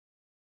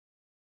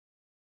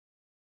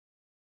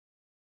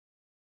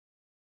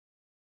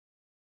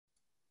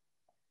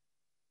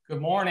Good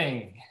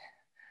morning.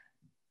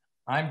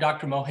 I'm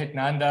Dr. Mohit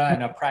Nanda,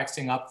 and I'm a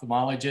practicing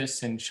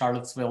ophthalmologist in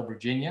Charlottesville,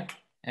 Virginia.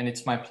 And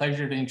it's my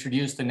pleasure to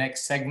introduce the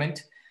next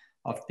segment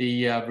of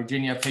the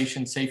Virginia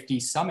Patient Safety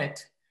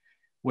Summit,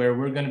 where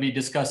we're going to be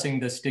discussing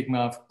the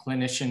stigma of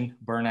clinician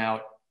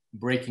burnout,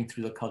 breaking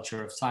through the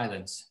culture of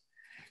silence.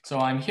 So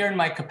I'm here in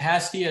my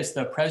capacity as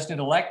the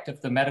president-elect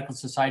of the Medical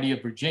Society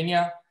of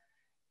Virginia.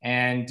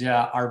 And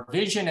our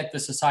vision at the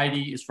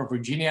Society is for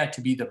Virginia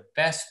to be the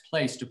best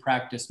place to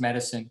practice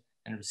medicine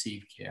and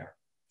receive care.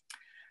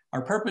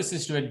 Our purpose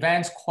is to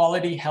advance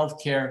quality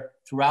healthcare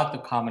throughout the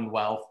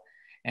Commonwealth,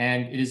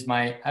 and it is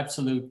my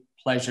absolute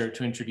pleasure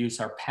to introduce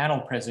our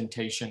panel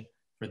presentation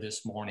for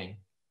this morning.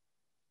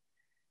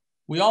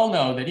 We all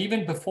know that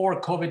even before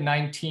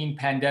COVID-19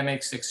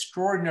 pandemic's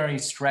extraordinary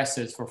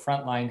stresses for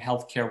frontline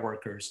healthcare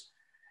workers,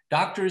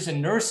 doctors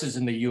and nurses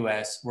in the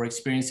US were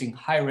experiencing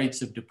high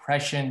rates of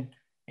depression,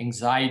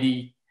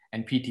 anxiety,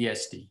 and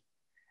PTSD,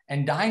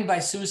 and dying by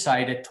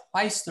suicide at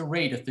twice the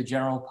rate of the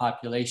general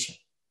population.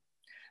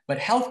 But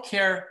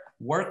healthcare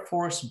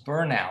workforce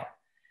burnout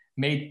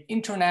made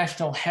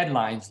international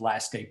headlines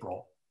last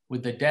April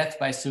with the death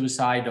by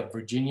suicide of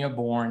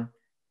Virginia-born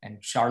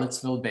and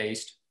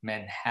Charlottesville-based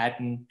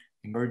Manhattan-based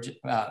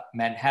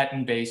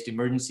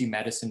emergency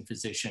medicine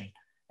physician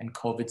and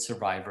COVID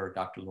survivor,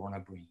 Dr. Lorna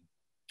Breen.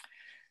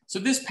 So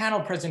this panel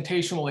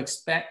presentation will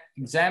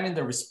examine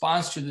the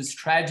response to this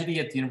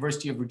tragedy at the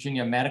University of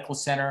Virginia Medical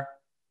Center,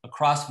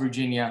 across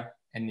Virginia,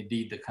 and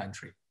indeed the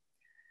country.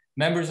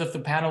 Members of the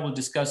panel will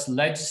discuss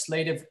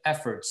legislative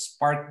efforts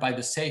sparked by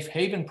the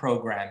SafeHaven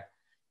program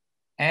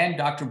and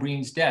Dr.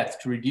 Breen's death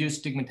to reduce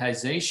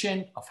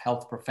stigmatization of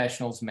health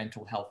professionals'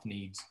 mental health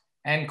needs,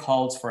 and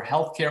calls for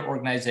healthcare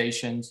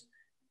organizations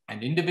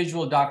and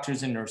individual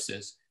doctors and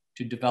nurses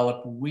to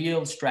develop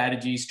real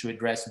strategies to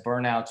address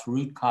burnout's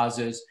root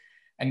causes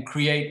and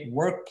create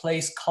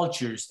workplace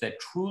cultures that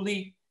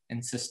truly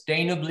and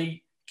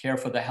sustainably care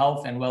for the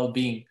health and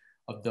well-being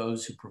of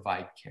those who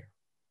provide care.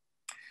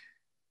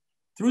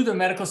 Through the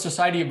Medical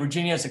Society of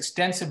Virginia's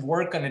extensive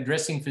work on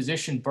addressing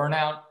physician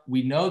burnout,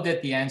 we know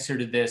that the answer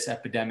to this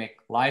epidemic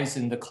lies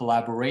in the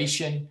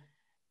collaboration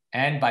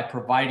and by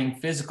providing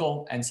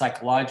physical and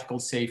psychological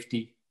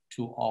safety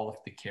to all of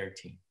the care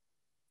team.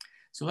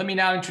 So let me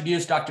now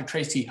introduce Dr.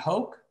 Tracey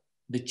Hoke,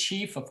 the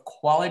Chief of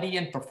Quality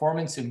and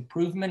Performance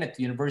Improvement at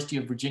the University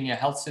of Virginia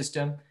Health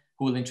System,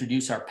 who will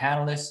introduce our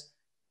panelists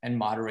and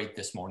moderate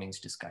this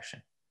morning's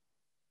discussion.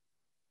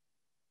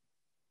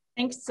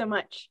 Thanks so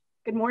much.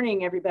 Good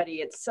morning, everybody.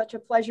 It's such a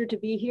pleasure to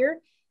be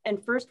here.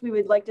 And first, we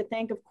would like to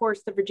thank, of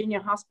course, the Virginia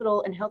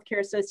Hospital and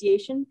Healthcare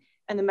Association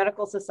and the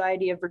Medical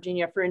Society of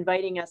Virginia for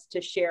inviting us to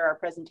share our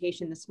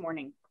presentation this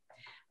morning.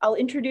 I'll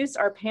introduce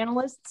our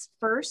panelists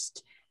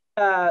first.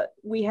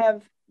 We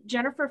have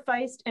Jennifer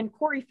Feist and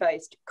Corey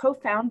Feist,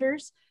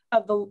 co-founders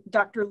of the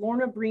Dr.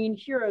 Lorna Breen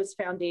Heroes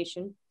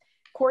Foundation.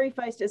 Corey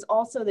Feist is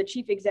also the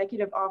Chief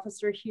Executive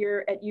Officer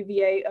here at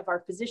UVA of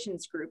our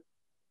physicians group.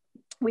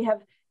 We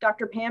have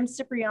Dr. Pam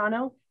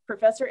Cipriano,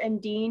 Professor and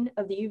Dean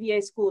of the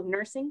UVA School of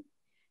Nursing,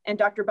 and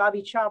Dr.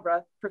 Bobby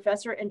Chhabra,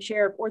 Professor and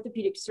Chair of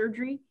Orthopedic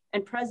Surgery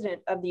and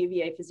President of the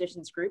UVA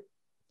Physicians Group.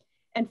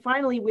 And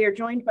finally, we are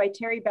joined by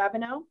Terri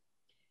Babineau,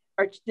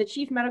 the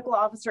Chief Medical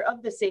Officer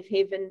of the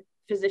SafeHaven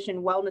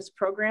Physician Wellness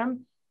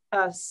Program,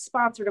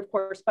 sponsored, of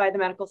course, by the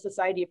Medical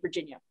Society of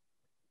Virginia.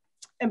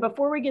 And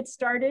before we get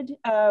started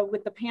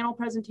with the panel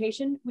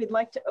presentation, we'd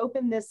like to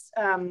open this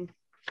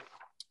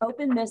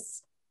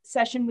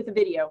session with a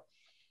video.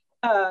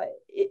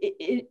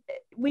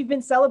 We've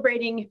been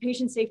celebrating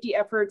patient safety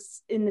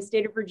efforts in the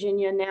state of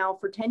Virginia now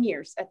for 10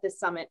 years at this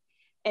summit.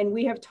 And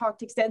we have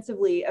talked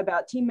extensively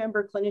about team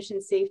member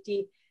clinician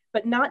safety,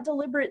 but not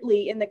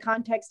deliberately in the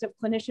context of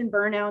clinician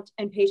burnout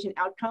and patient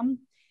outcome.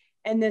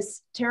 And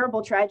this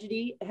terrible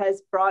tragedy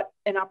has brought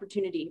an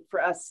opportunity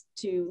for us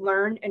to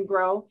learn and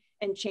grow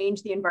and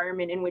change the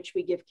environment in which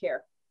we give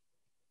care.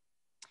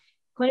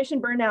 Clinician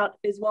burnout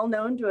is well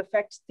known to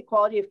affect the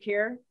quality of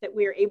care that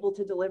we are able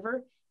to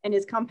deliver, and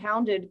is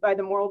compounded by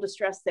the moral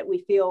distress that we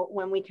feel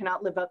when we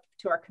cannot live up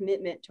to our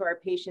commitment to our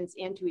patients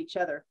and to each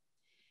other.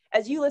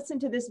 As you listen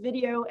to this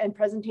video and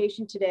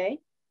presentation today,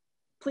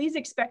 please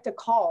expect a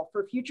call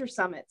for future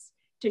summits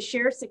to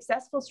share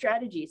successful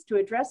strategies to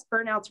address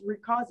burnout's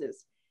root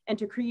causes and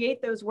to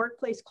create those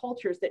workplace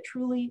cultures that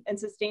truly and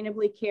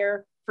sustainably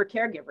care for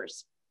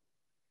caregivers.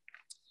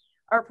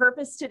 Our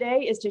purpose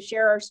today is to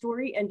share our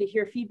story and to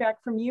hear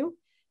feedback from you.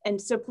 And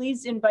so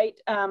please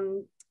invite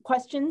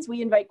questions.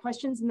 We invite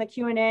questions in the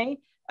Q&A,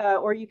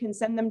 or you can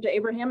send them to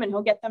Abraham and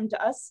he'll get them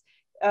to us.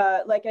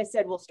 Like I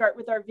said, we'll start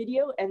with our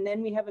video and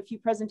then we have a few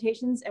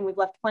presentations and we've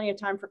left plenty of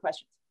time for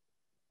questions.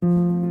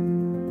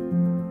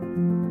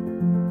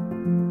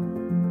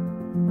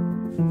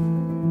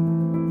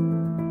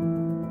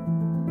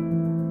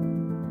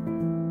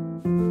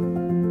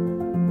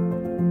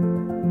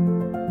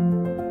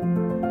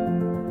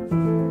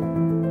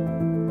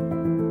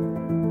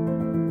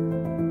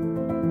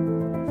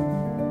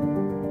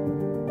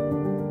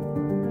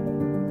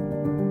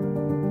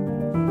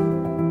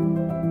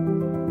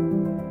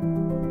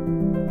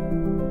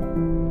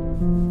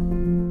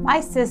 My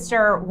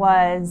sister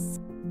was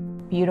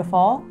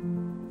beautiful.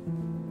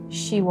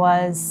 She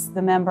was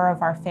the member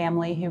of our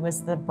family who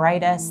was the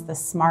brightest, the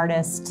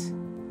smartest.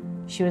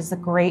 She was the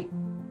great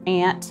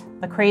aunt,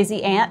 the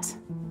crazy aunt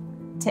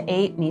to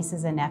 8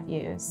 nieces and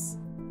nephews.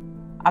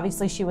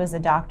 Obviously, she was a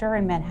doctor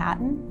in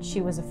Manhattan.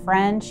 She was a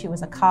friend, she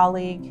was a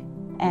colleague,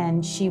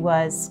 and she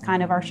was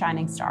kind of our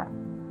shining star.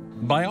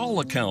 By all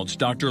accounts,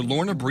 Dr.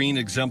 Lorna Breen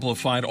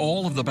exemplified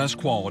all of the best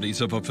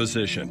qualities of a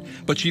physician,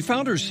 but she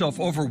found herself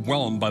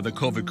overwhelmed by the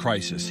COVID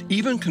crisis,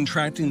 even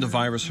contracting the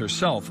virus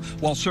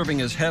herself while serving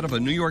as head of a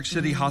New York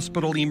City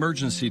hospital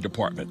emergency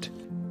department.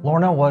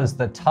 Lorna was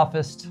the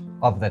toughest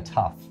of the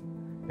tough.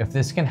 If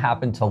this can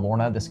happen to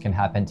Lorna, this can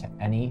happen to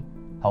any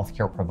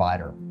healthcare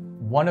provider.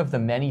 One of the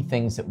many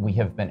things that we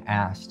have been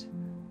asked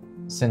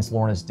since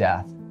Lorna's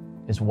death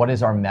is, what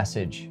is our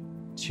message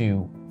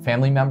to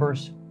family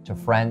members, to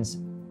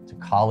friends, to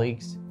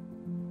colleagues?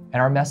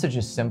 And our message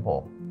is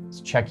simple.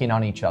 It's checking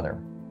on each other.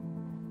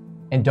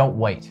 And don't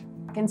wait.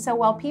 And so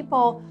while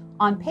people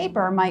on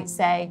paper might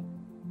say,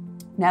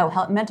 no,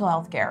 mental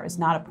health care is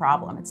not a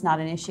problem, it's not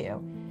an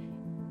issue,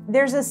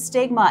 there's a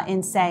stigma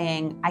in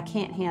saying, I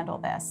can't handle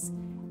this.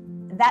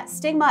 That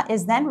stigma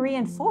is then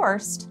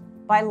reinforced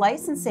by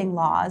licensing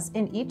laws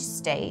in each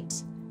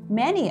state,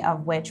 many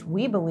of which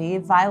we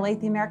believe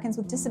violate the Americans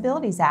with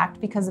Disabilities Act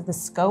because of the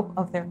scope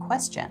of their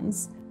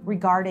questions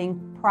regarding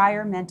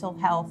prior mental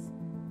health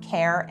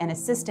care and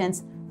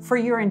assistance for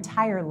your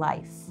entire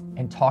life.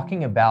 And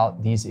talking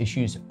about these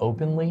issues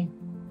openly,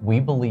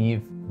 we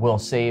believe will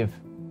save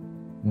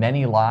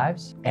many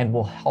lives and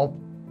will help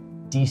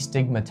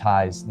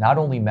destigmatize not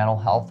only mental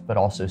health, but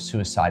also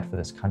suicide for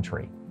this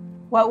country.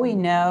 What we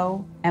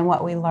know and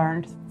what we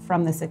learned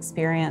from this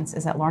experience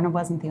is that Lorna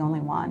wasn't the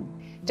only one.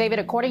 David,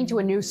 according to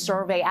a new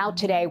survey out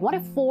today, 1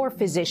 of 4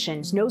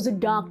 physicians knows a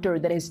doctor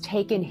that has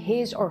taken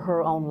his or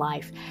her own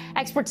life.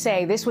 Experts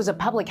say this was a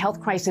public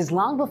health crisis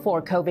long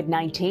before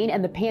COVID-19,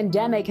 and the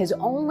pandemic has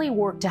only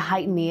worked to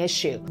heighten the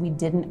issue. We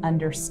didn't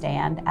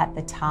understand at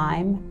the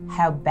time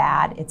how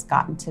bad it's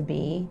gotten to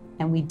be,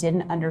 and we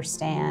didn't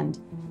understand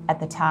at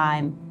the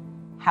time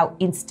how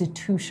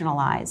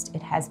institutionalized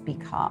it has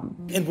become.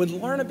 And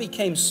when Lorna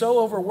became so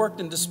overworked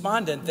and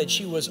despondent that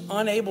she was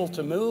unable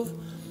to move,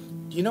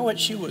 do you know what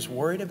she was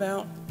worried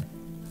about?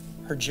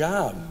 Her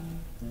job.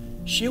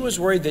 She was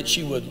worried that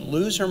she would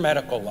lose her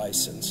medical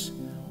license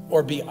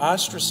or be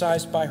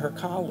ostracized by her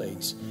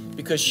colleagues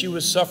because she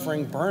was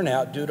suffering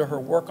burnout due to her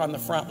work on the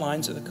front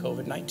lines of the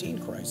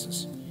COVID-19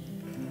 crisis.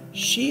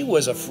 She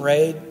was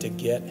afraid to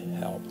get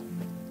help.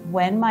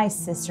 When my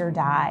sister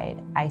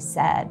died, I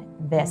said,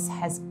 this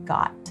has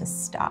got to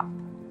stop.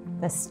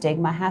 The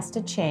stigma has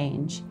to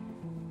change,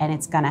 and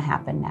it's gonna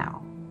happen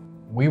now.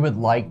 We would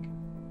like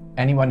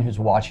anyone who's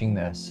watching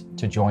this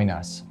to join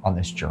us on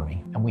this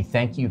journey. And we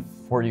thank you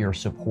for your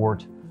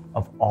support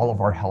of all of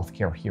our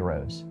healthcare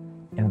heroes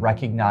and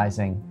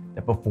recognizing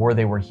that before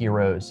they were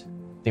heroes,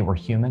 they were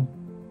human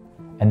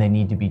and they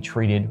need to be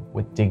treated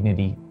with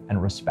dignity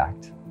and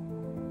respect.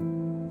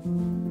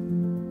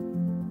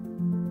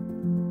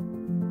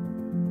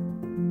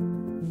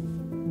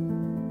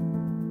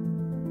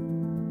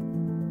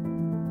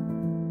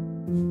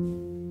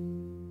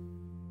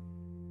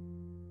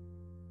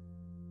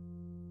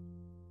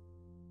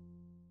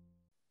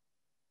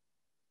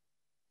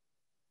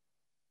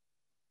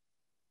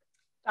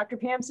 Dr.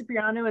 Pam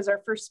Cipriano is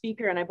our first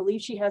speaker, and I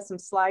believe she has some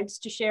slides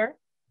to share.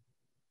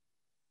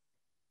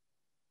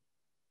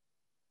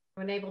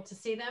 Everyone able to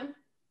see them?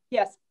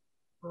 Yes.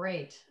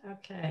 Great.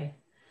 Okay.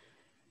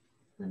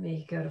 Let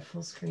me go to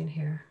full screen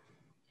here.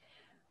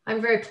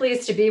 I'm very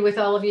pleased to be with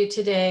all of you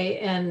today.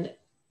 And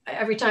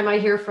every time I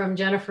hear from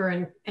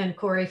Jennifer and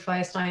Corey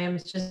Feist, I am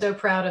just so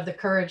proud of the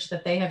courage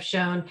that they have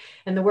shown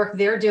and the work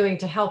they're doing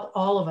to help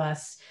all of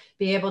us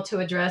be able to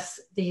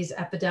address these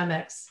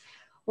epidemics.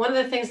 One of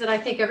the things that I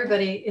think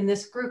everybody in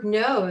this group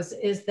knows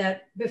is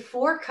that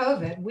before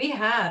COVID, we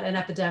had an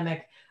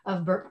epidemic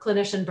of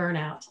clinician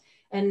burnout,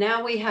 and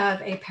now we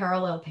have a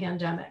parallel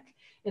pandemic.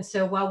 And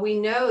so while we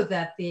know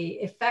that the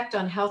effect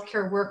on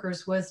healthcare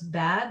workers was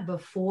bad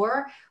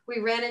before we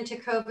ran into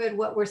COVID,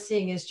 what we're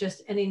seeing is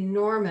just an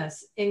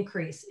enormous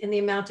increase in the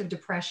amount of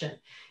depression,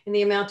 in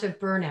the amount of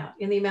burnout,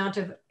 in the amount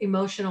of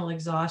emotional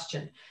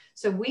exhaustion.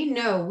 So we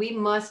know we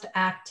must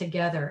act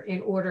together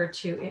in order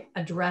to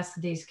address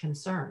these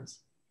concerns.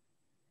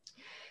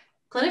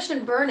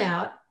 Clinician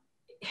burnout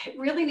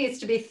really needs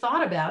to be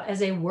thought about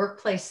as a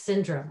workplace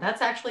syndrome.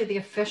 That's actually the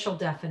official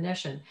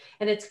definition.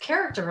 And it's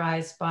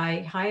characterized by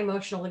high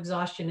emotional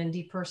exhaustion and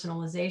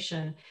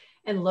depersonalization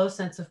and low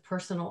sense of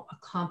personal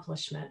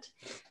accomplishment.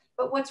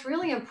 But what's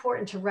really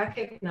important to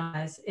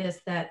recognize is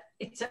that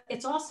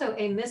it's also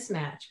a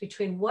mismatch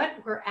between what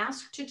we're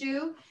asked to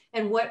do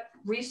and what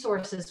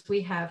resources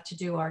we have to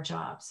do our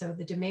job. So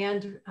the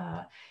demand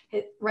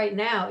right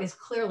now is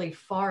clearly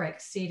far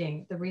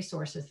exceeding the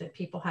resources that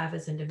people have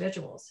as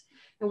individuals.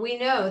 And we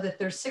know that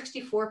there's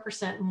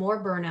 64%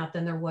 more burnout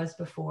than there was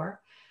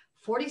before,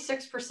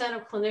 46%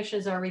 of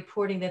clinicians are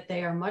reporting that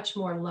they are much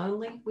more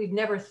lonely. We've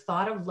never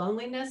thought of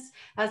loneliness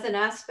as an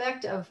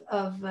aspect of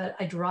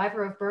a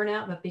driver of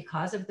burnout, but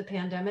because of the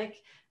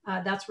pandemic,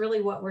 that's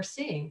really what we're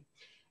seeing.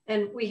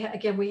 And we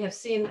have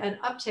seen an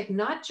uptick,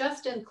 not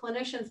just in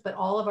clinicians, but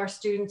all of our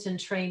students and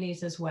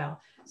trainees as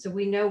well. So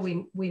we know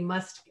we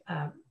must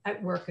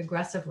work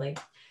aggressively.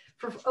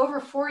 For over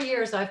 4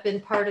 years, I've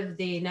been part of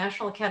the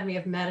National Academy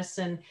of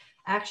Medicine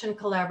Action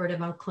Collaborative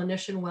on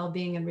Clinician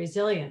Wellbeing and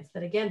Resilience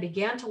that again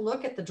began to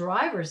look at the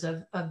drivers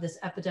of this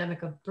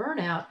epidemic of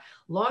burnout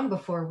long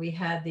before we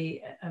had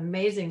the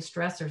amazing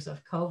stressors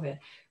of COVID,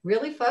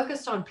 really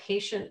focused on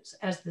patients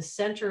as the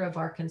center of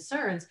our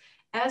concerns,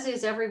 as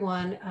is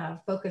everyone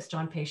focused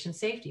on patient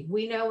safety.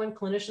 We know when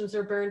clinicians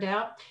are burned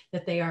out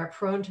that they are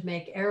prone to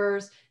make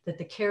errors, that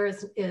the care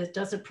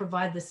doesn't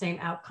provide the same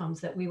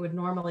outcomes that we would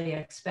normally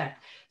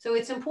expect. So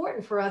it's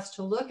important for us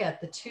to look at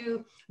the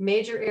two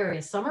major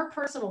areas. Some are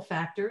personal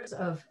factors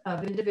of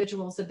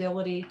individuals'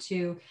 ability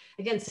to,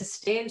 again,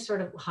 sustain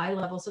sort of high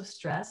levels of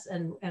stress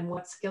and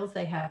what skills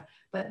they have.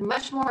 But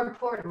much more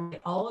importantly,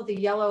 all of the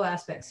yellow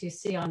aspects you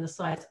see on the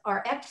slides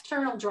are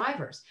external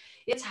drivers.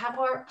 It's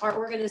how our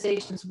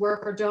organizations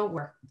work or don't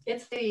work.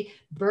 It's the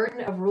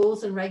burden of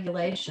rules and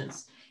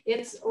regulations.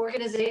 It's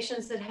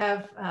organizations that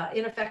have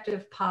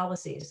ineffective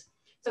policies.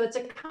 So it's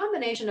a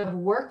combination of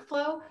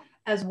workflow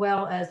as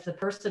well as the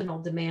personal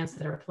demands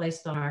that are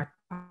placed on our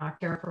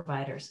care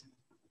providers.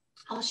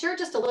 I'll share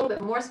just a little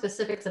bit more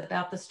specifics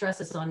about the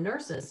stresses on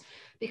nurses,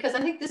 because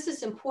I think this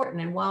is important.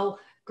 And while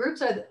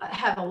groups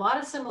have a lot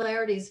of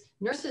similarities,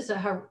 nurses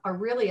are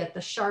really at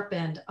the sharp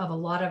end of a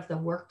lot of the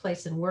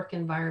workplace and work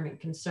environment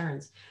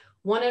concerns.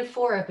 1 in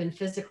 4 have been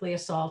physically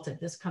assaulted.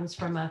 This comes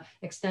from an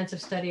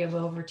extensive study of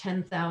over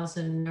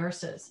 10,000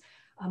 nurses.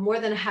 More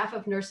than half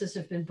of nurses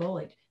have been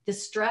bullied. The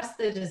stress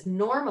that is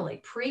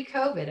normally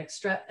pre-COVID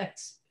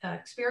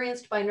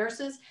experienced by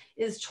nurses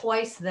is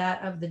twice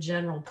that of the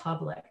general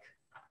public.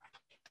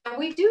 And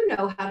we do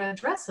know how to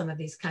address some of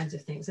these kinds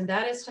of things, and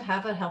that is to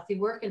have a healthy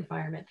work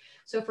environment.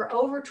 So for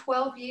over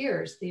 12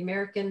 years, the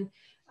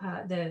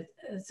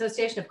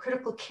Association of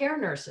Critical Care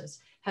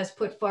Nurses has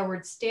put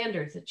forward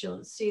standards that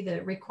you'll see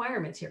the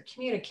requirements here: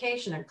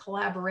 communication and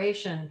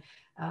collaboration,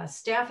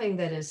 staffing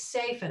that is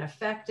safe and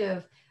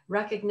effective,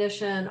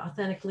 recognition,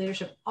 authentic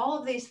leadership. All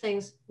of these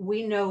things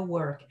we know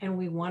work, and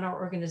we want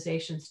our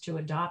organizations to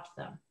adopt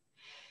them.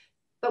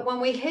 But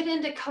when we hit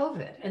into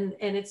COVID, and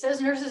it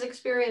says nurses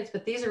experience,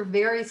 but these are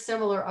very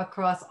similar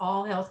across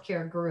all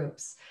healthcare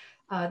groups,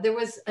 there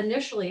was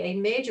initially a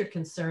major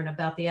concern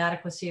about the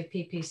adequacy of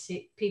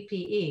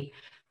PPE.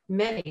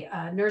 Many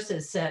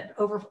nurses said,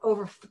 over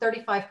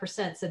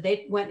 35% said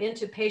they went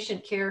into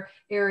patient care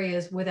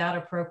areas without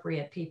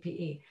appropriate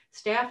PPE.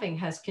 Staffing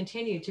has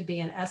continued to be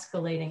an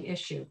escalating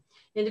issue.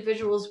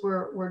 Individuals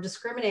were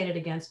discriminated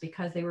against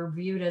because they were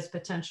viewed as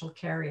potential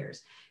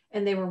carriers,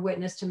 and they were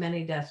witness to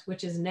many deaths,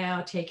 which is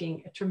now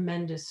taking a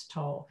tremendous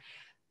toll.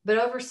 But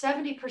over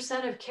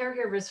 70% of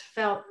caregivers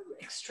felt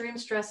extreme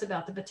stress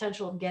about the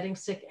potential of getting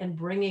sick and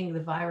bringing the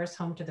virus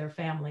home to their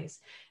families.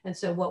 And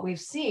so what we've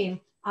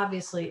seen,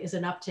 obviously, is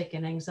an uptick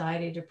in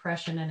anxiety,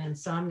 depression, and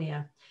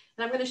insomnia.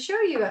 And I'm going to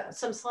show you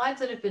some slides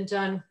that have been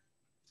done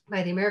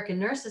by the American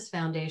Nurses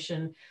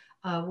Foundation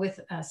with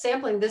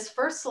sampling. This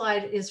first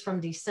slide is from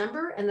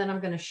December, and then I'm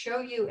going to show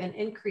you an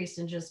increase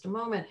in just a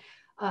moment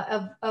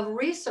of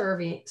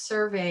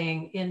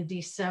surveying in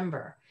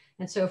December.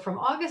 And so from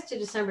August to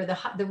December,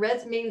 the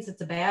red means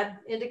it's a bad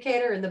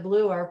indicator and the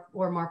blue are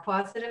more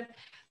positive.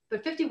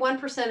 But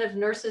 51% of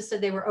nurses said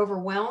they were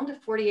overwhelmed,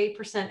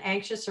 48%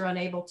 anxious or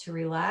unable to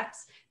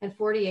relax, and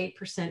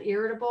 48%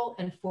 irritable,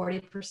 and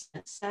 40%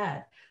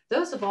 sad.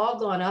 Those have all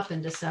gone up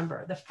in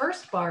December. The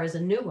first bar is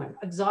a new one: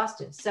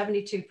 exhausted,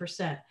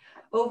 72%.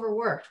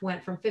 Overworked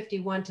went from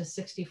 51 to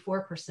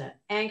 64%.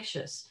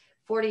 Anxious,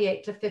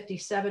 48 to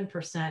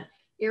 57%.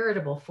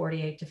 Irritable,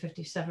 48 to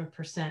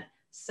 57%.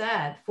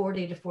 Sad,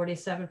 40 to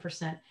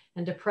 47%.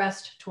 And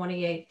depressed,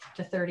 28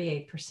 to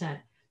 38%.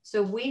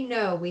 So we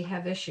know we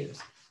have issues.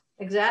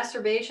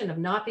 Exacerbation of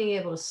not being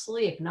able to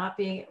sleep,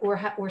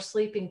 or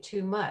sleeping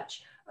too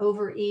much,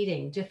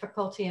 overeating,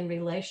 difficulty in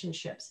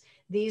relationships.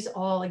 These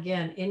all,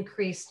 again,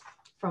 increased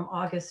from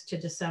August to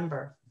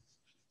December.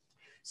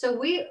 So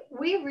we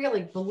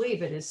really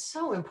believe it is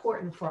so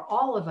important for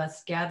all of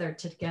us gathered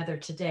together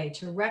today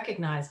to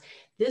recognize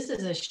this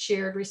is a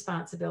shared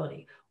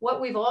responsibility.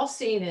 What we've all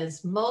seen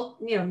is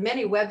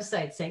many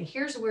websites saying,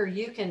 here's where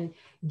you can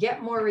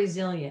get more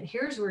resilient,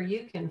 here's where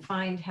you can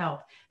find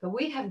help. But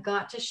we have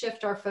got to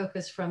shift our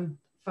focus from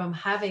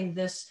having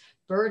this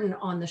burden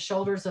on the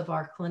shoulders of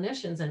our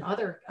clinicians and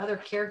other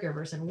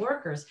caregivers and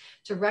workers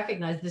to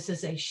recognize this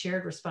is a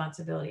shared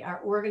responsibility.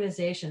 Our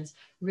organizations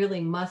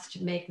really must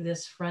make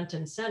this front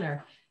and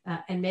center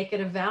and make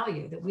it a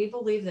value, that we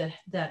believe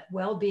that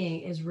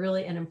well-being is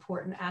really an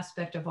important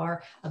aspect of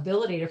our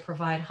ability to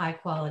provide high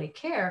quality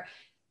care,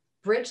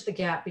 bridge the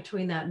gap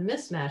between that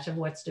mismatch of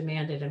what's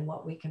demanded and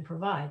what we can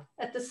provide.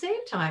 At the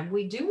same time,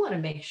 we do want to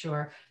make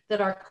sure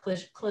that our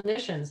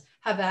clinicians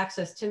have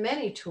access to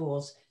many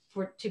tools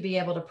to be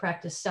able to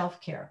practice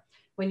self-care.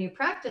 When you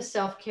practice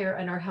self-care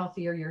and are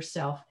healthier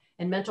yourself,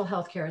 and mental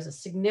health care is a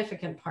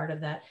significant part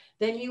of that,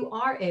 then you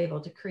are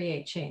able to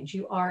create change.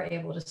 You are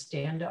able to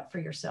stand up for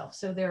yourself.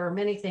 So there are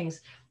many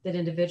things that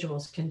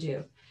individuals can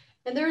do.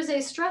 And there is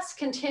a stress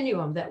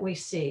continuum that we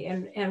see,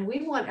 and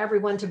we want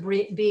everyone to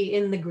be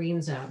in the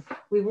green zone.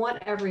 We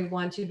want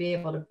everyone to be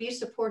able to be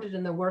supported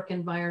in the work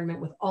environment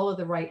with all of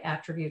the right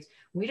attributes.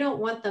 We don't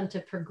want them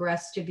to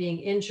progress to being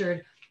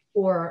injured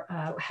or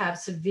have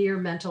severe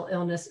mental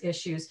illness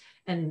issues,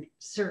 and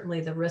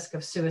certainly the risk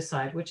of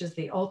suicide, which is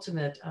the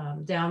ultimate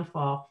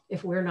downfall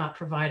if we're not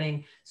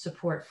providing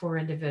support for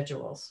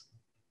individuals.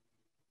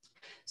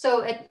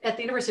 So at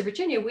the University of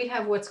Virginia, we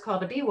have what's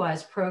called a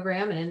BeWise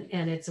program,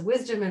 and it's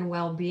wisdom and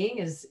well-being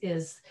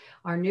is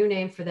our new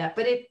name for that.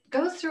 But it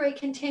goes through a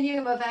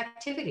continuum of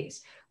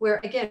activities where,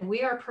 again,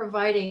 we are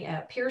providing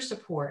peer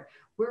support.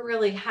 We're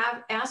really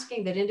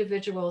asking that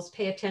individuals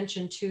pay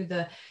attention to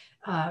the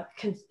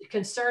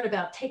concern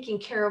about taking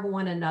care of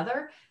one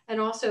another, and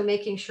also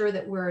making sure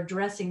that we're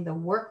addressing the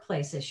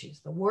workplace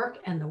issues. The work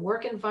and the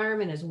work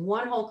environment is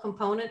one whole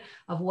component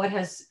of what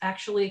has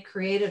actually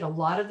created a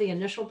lot of the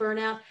initial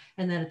burnout,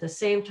 and then at the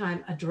same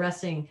time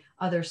addressing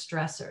other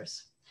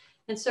stressors.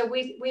 And so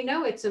we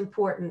know it's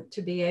important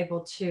to be able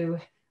to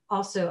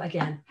also,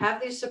 again,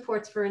 have these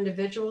supports for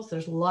individuals.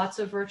 There's lots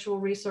of virtual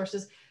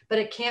resources, but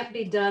it can't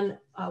be done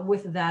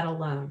with that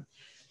alone.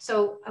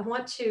 So I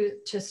want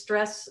to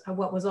stress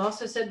what was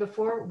also said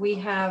before. We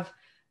have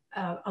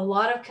a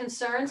lot of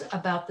concerns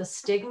about the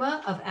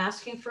stigma of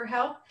asking for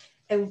help.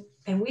 And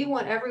we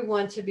want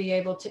everyone to be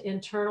able to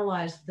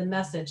internalize the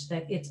message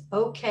that it's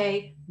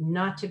okay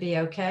not to be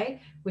okay,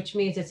 which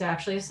means it's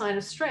actually a sign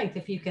of strength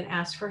if you can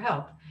ask for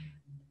help.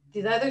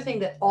 The other thing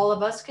that all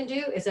of us can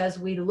do is, as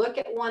we look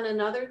at one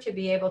another, to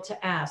be able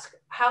to ask,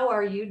 how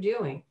are you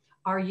doing?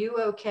 Are you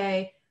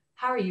okay?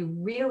 How are you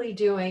really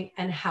doing?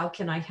 And how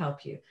can I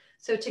help you?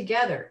 So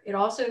together, it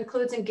also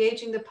includes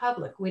engaging the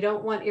public. We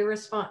don't want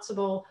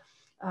irresponsible,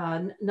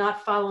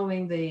 not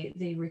following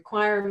the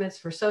requirements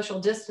for social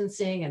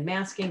distancing and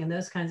masking and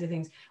those kinds of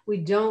things. We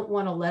don't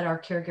want to let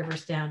our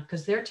caregivers down,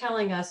 because they're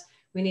telling us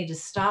we need to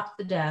stop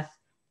the death,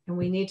 and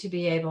we need to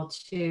be able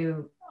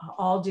to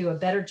all do a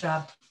better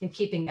job in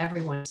keeping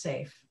everyone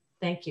safe.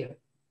 Thank you.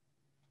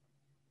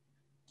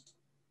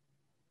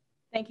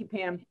 Thank you,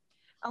 Pam.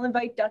 I'll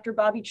invite Dr.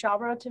 Bobby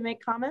Chhabra to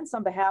make comments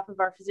on behalf of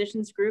our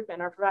physicians group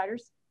and our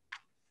providers.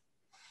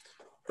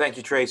 Thank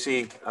you,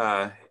 Tracy.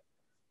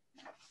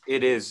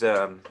 It is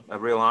a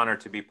real honor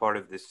to be part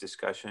of this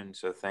discussion,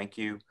 so thank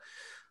you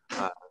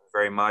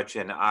very much.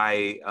 And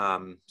I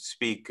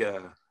speak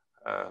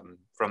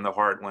from the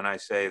heart when I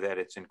say that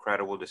it's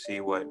incredible to see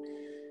what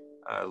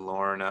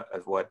Lorna,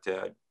 what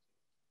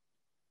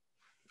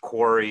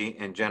Corey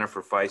and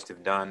Jennifer Feist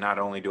have done. Not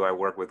only do I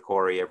work with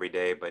Corey every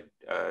day, but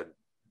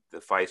the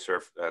Feists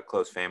are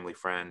close family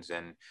friends,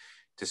 and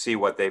to see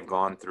what they've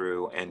gone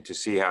through and to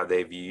see how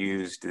they've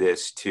used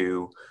this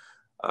to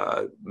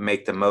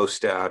make the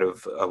most out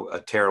of a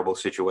terrible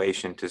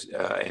situation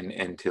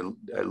and to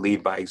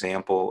lead by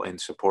example in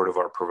support of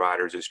our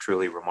providers is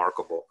truly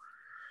remarkable.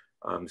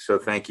 So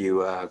thank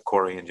you,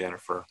 Corey and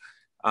Jennifer.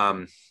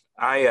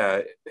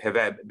 I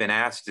have been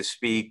asked to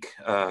speak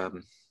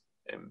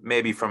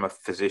maybe from a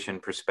physician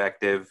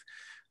perspective,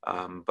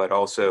 but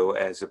also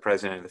as the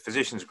president of the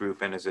physicians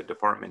group and as a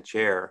department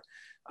chair.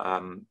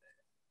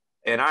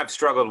 And I've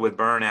struggled with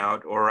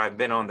burnout, or I've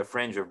been on the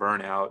fringe of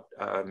burnout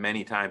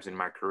many times in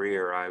my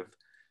career.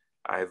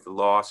 I've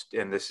lost,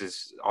 and this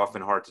is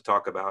often hard to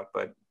talk about,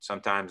 but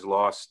sometimes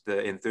lost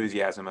the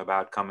enthusiasm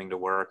about coming to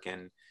work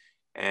and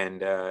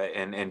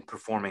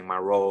performing my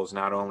roles.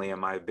 Not only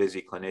am I a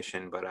busy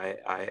clinician, but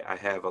I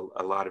have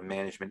a lot of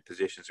management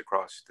positions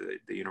across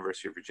the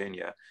University of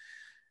Virginia.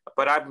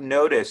 But I've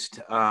noticed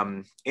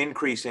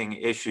increasing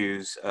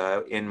issues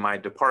in my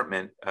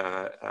department,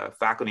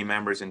 faculty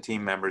members and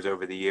team members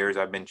over the years.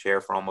 I've been chair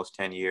for almost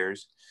 10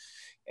 years,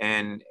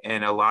 and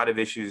a lot of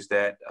issues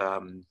that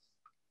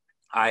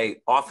I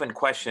often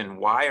question,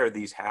 why are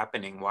these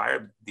happening? Why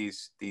are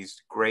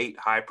these great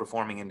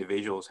high-performing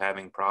individuals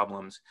having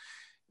problems?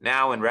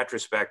 Now, in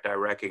retrospect, I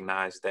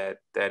recognize that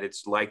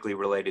it's likely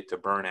related to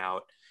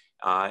burnout.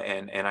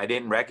 And I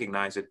didn't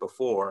recognize it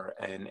before,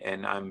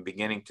 and I'm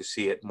beginning to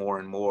see it more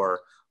and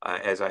more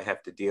as I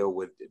have to deal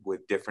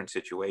with different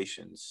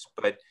situations.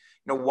 But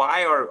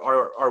why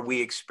are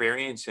we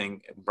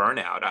experiencing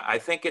burnout? I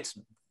think it's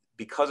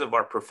because of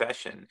our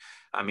profession.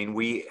 I mean,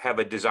 we have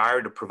a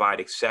desire to provide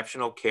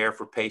exceptional care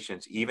for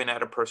patients, even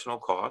at a personal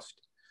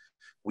cost.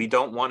 We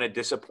don't want to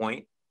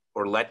disappoint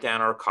or let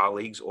down our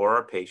colleagues or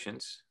our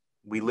patients.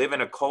 We live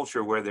in a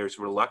culture where there's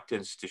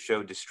reluctance to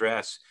show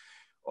distress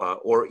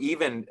or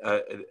even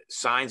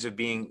signs of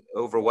being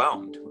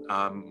overwhelmed.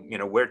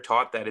 We're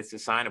taught that it's a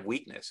sign of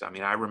weakness. I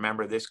mean, I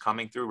remember this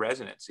coming through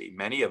residency.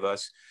 Many of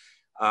us,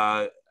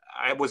 I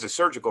was a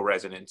surgical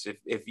resident.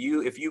 If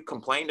you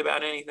complained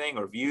about anything,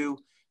 or if you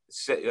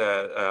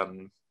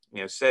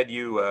said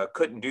you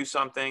couldn't do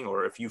something,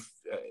 or if you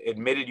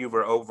admitted you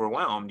were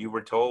overwhelmed, you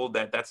were told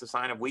that that's a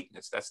sign of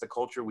weakness. That's the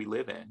culture we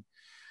live in.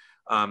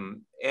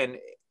 And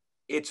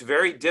it's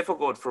very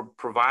difficult for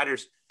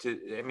providers to,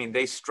 I mean,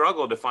 they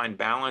struggle to find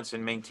balance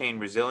and maintain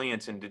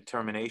resilience and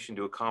determination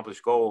to accomplish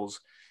goals,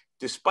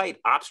 despite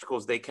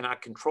obstacles they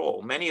cannot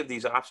control. Many of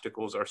these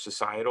obstacles are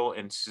societal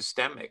and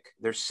systemic.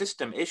 They're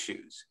system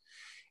issues.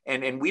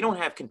 And we don't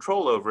have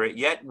control over it,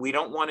 yet we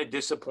don't want to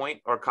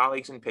disappoint our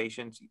colleagues and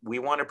patients. We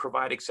want to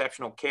provide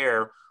exceptional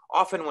care,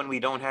 often when we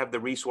don't have the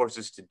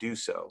resources to do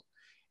so.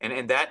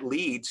 And that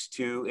leads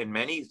to, in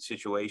many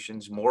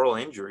situations, moral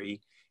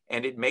injury,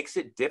 and it makes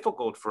it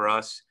difficult for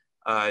us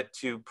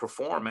to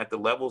perform at the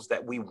levels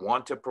that we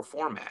want to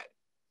perform at.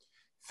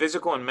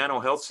 Physical and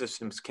mental health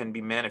systems can be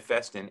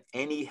manifest in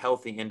any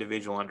healthy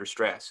individual under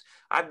stress.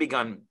 I've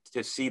begun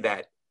to see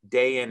that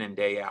day in and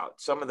day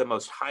out. Some of the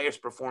most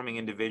highest performing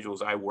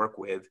individuals I work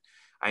with,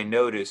 I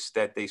notice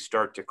that they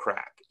start to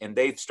crack, and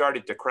they've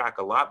started to crack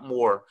a lot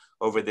more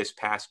over this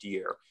past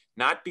year,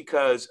 not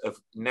because of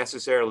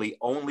necessarily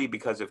only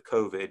because of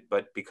COVID,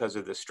 but because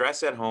of the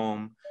stress at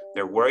home.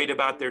 They're worried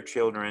about their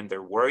children.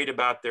 They're worried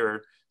about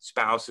their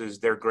spouses,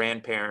 their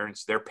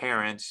grandparents, their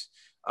parents,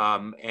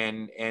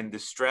 and the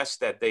stress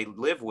that they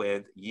live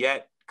with,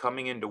 yet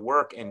coming into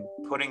work and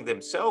putting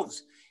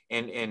themselves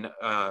at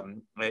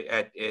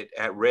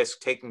risk,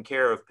 taking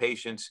care of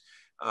patients,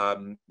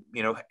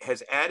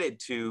 has added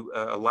to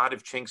a lot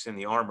of chinks in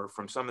the armor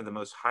from some of the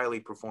most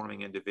highly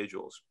performing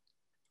individuals.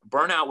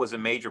 Burnout was a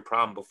major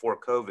problem before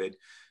COVID,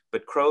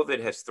 but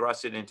COVID has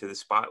thrust it into the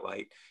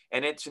spotlight,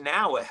 and it's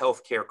now a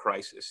healthcare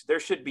crisis. There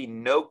should be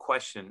no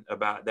question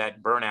about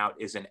that. Burnout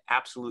is an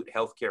absolute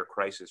healthcare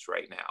crisis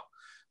right now.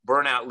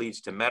 Burnout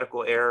leads to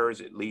medical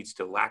errors. It leads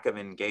to lack of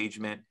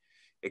engagement.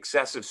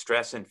 Excessive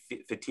stress and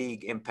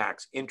fatigue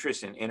impacts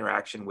interest and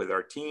interaction with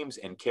our teams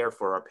and care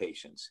for our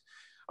patients.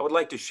 I would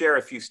like to share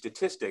a few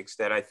statistics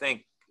that I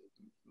think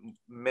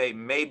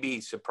may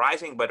be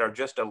surprising, but are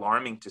just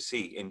alarming to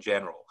see in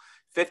general.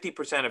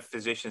 50% of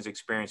physicians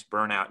experience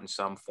burnout in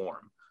some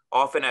form,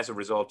 often as a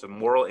result of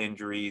moral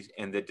injuries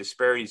and the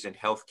disparities in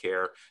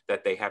healthcare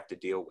that they have to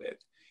deal with.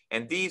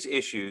 And these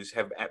issues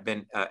have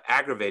been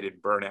aggravated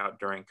burnout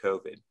during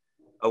COVID.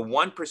 A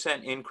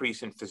 1%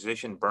 increase in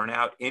physician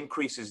burnout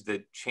increases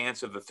the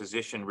chance of a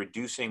physician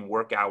reducing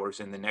work hours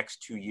in the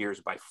next 2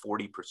 years by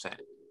 40%.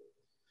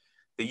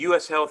 The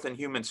U.S. Health and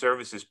Human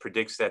Services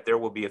predicts that there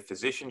will be a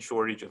physician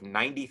shortage of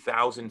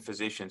 90,000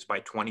 physicians by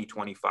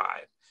 2025,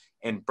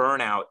 and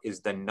burnout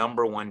is the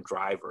 #1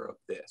 driver of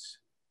this.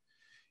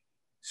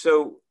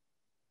 So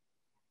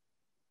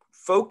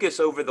focus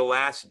over the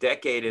last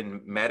decade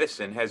in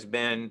medicine has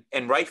been,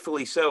 and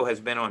rightfully so, has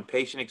been on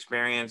patient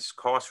experience,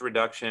 cost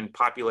reduction,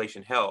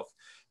 population health.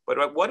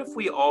 But what if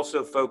we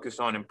also focus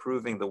on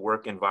improving the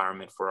work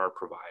environment for our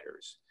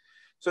providers?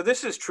 So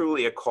this is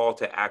truly a call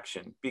to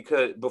action,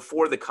 because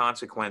before the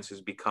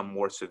consequences become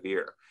more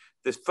severe.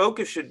 This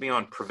focus should be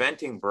on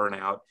preventing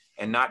burnout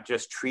and not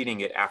just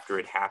treating it after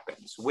it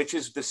happens, which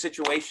is the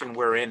situation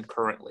we're in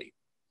currently.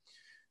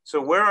 So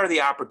where are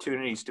the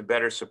opportunities to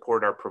better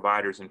support our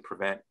providers and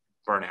prevent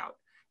burnout?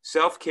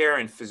 Self-care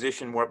and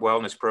physician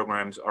wellness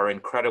programs are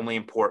incredibly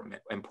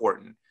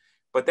important,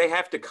 but they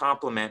have to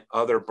complement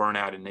other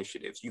burnout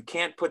initiatives. You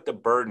can't put the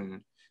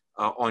burden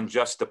on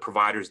just the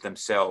providers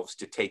themselves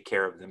to take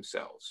care of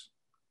themselves.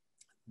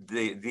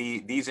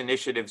 These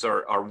initiatives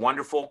are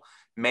wonderful.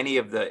 Many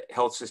of the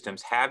health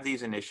systems have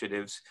these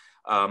initiatives,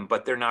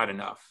 but they're not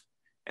enough.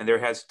 And there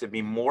has to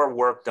be more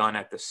work done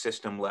at the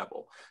system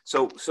level.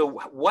 So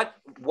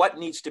what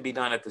needs to be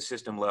done at the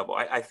system level?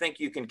 I think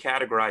you can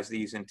categorize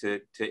these into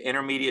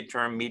intermediate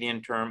term,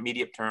 medium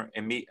term,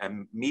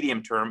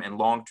 and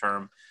long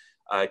term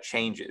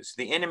changes.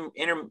 The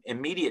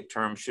intermediate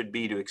term should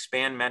be to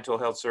expand mental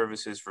health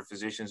services for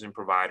physicians and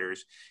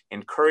providers,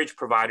 encourage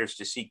providers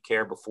to seek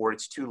care before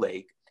it's too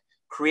late,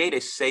 create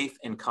a safe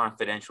and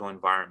confidential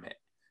environment,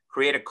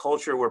 create a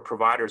culture where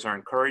providers are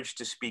encouraged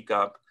to speak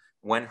up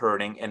when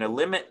hurting, and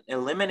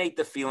eliminate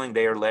the feeling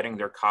they are letting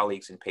their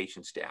colleagues and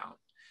patients down.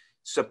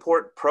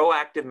 Support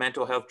proactive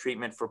mental health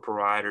treatment for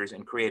providers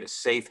and create a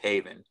safe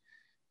haven.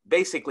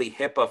 Basically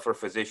HIPAA for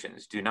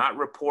physicians. Do not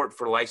report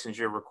for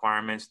licensure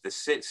requirements. The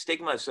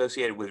stigma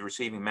associated with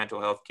receiving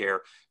mental health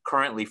care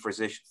currently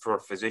for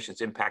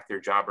physicians impact their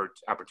job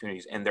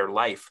opportunities and their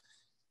life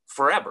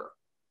forever.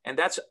 And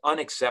that's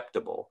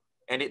unacceptable.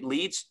 And it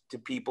leads to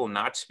people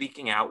not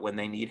speaking out when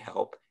they need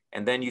help.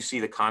 And then you see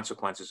the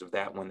consequences of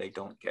that when they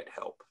don't get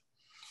help.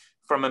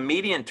 From a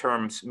medium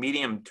term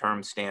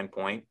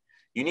standpoint,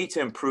 you need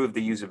to improve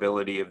the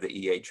usability of the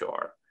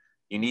EHR.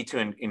 You need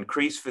to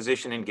increase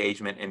physician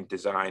engagement and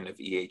design of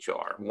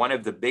EHR. One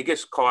of the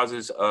biggest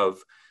causes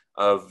of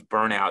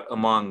burnout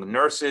among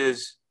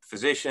nurses,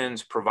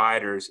 physicians,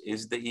 providers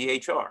is the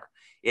EHR.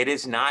 It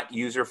is not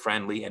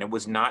user-friendly, and it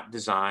was not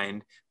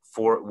designed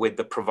with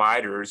the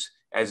providers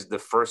as the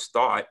first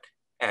thought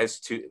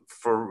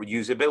for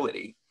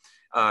usability.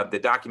 The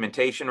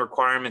documentation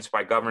requirements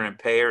by government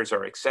payers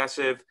are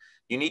excessive.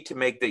 You need to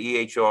make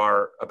the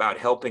EHR about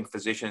helping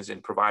physicians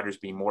and providers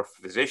be more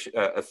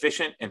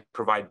efficient and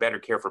provide better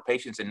care for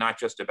patients, and not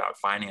just about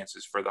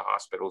finances for the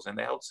hospitals and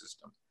the health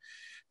system.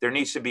 There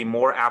needs to be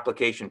more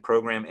application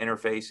program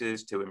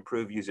interfaces to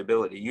improve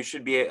usability. You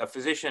should be a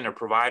physician, a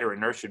provider, a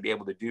nurse should be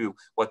able to do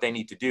what they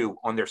need to do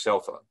on their cell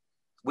phone.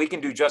 We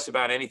can do just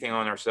about anything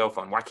on our cell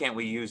phone. Why can't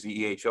we use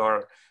the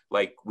EHR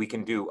like we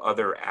can do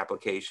other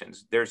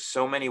applications? There's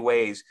so many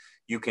ways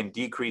you can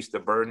decrease the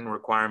burden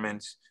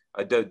requirements,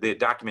 the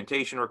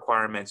documentation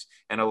requirements,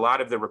 and a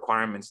lot of the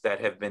requirements that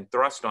have been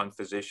thrust on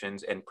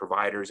physicians and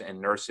providers and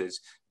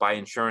nurses by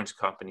insurance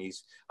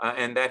companies.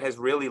 And that has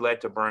really led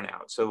to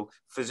burnout. So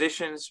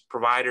physicians,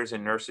 providers,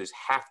 and nurses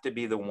have to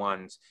be the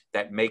ones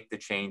that make the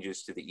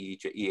changes to the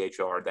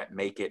EHR that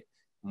make it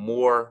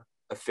more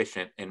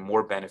efficient and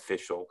more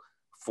beneficial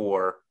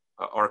for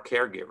our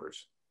caregivers.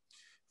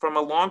 From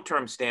a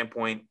long-term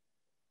standpoint,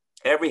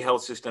 every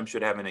health system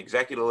should have an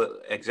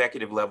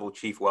executive level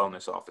chief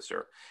wellness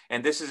officer.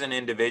 And this is an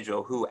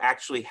individual who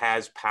actually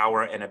has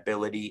power and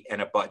ability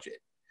and a budget.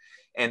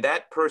 And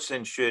that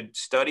person should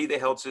study the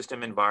health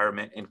system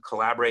environment and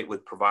collaborate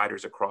with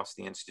providers across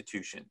the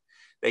institution.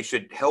 They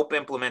should help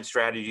implement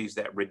strategies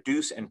that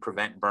reduce and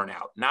prevent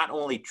burnout, not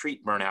only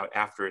treat burnout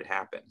after it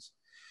happens.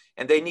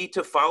 And they need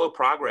to follow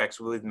progress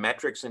with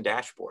metrics and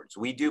dashboards.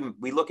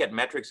 We look at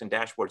metrics and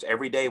dashboards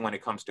every day when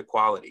it comes to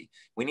quality.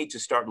 We need to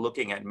start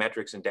looking at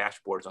metrics and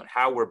dashboards on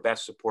how we're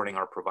best supporting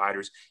our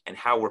providers and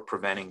how we're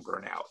preventing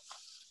burnout.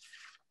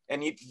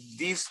 And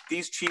these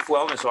chief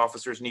wellness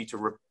officers need to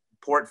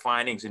report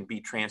findings and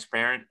be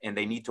transparent, and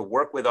they need to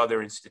work with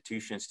other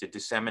institutions to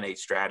disseminate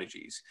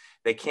strategies.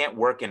 They can't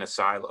work in a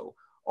silo.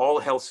 All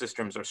health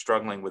systems are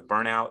struggling with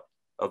burnout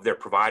of their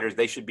providers.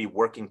 They should be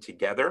working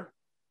together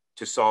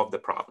to solve the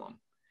problem.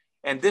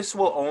 And this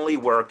will only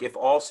work if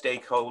all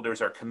stakeholders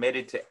are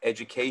committed to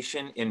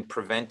education in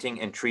preventing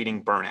and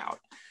treating burnout.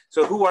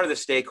 So who are the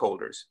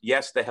stakeholders?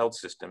 Yes, the health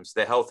systems,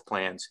 the health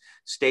plans,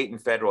 state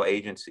and federal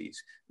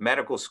agencies.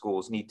 Medical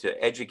schools need to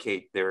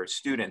educate their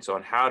students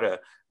on how to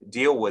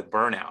deal with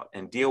burnout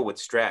and deal with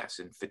stress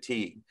and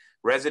fatigue.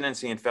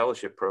 Residency and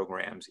fellowship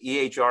programs,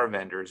 EHR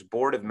vendors,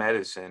 board of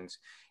medicines,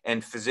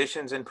 and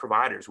physicians and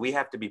providers. We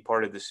have to be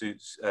part of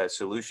the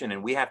solution,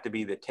 and we have to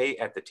be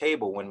at the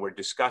table when we're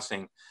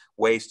discussing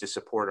ways to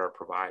support our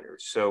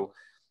providers. So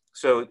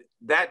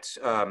that's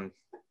a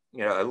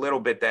little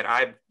bit that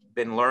I've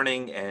been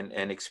learning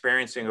and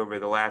experiencing over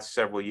the last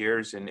several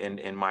years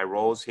in my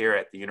roles here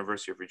at the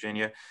University of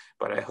Virginia.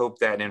 But I hope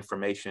that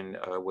information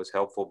was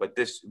helpful. But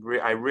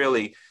I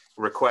really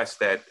request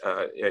that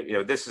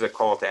this is a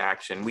call to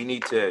action. We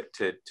need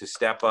to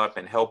step up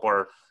and help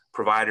our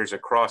providers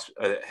across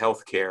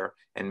healthcare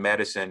and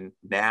medicine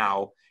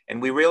now.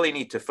 And we really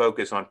need to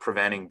focus on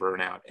preventing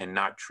burnout and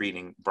not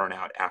treating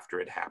burnout after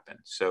it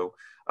happens. So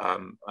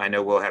I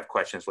know we'll have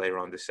questions later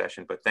on this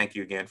session, but thank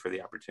you again for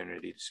the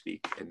opportunity to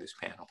speak in this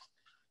panel.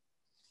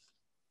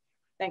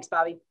 Thanks,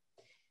 Bobby.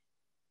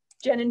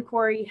 Jen and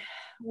Corey,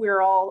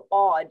 we're all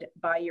awed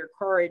by your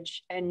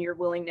courage and your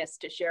willingness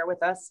to share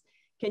with us.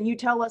 Can you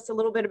tell us a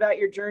little bit about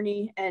your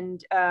journey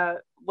and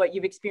what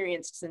you've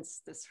experienced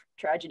since this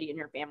tragedy in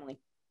your family?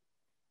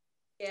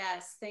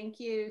 Yes, thank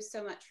you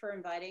so much for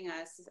inviting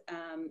us,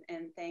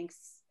 and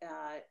thanks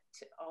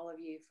to all of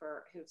you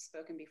who've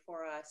spoken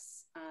before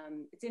us.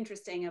 It's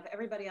interesting, of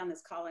everybody on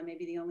this call, I may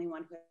be the only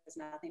one who has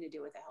nothing to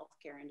do with the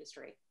healthcare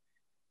industry.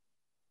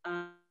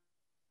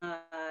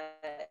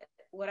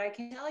 What I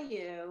can tell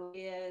you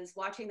is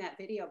watching that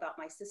video about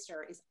my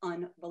sister is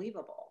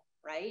unbelievable,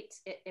 right?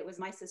 It was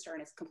my sister,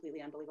 and it's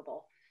completely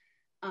unbelievable.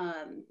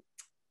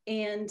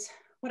 And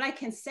what I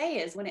can say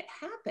is when it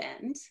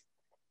happened,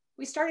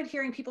 we started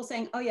hearing people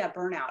saying, oh yeah,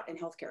 burnout in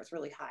healthcare is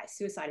really high.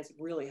 Suicide is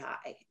really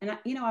high. And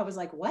I was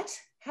like, what?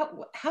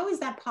 How is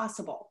that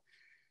possible?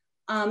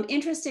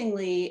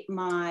 Interestingly,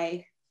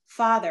 my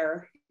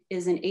father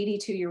is an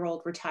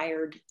 82-year-old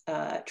retired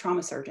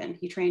trauma surgeon.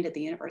 He trained at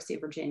the University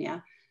of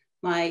Virginia.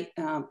 My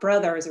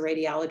brother is a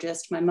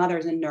radiologist. My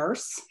mother's a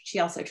nurse. She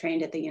also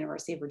trained at the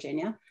University of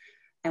Virginia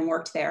and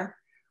worked there.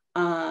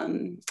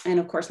 And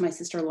of course, my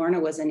sister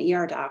Lorna was an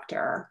ER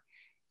doctor.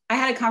 I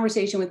had a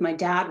conversation with my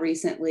dad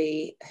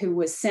recently, who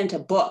was sent a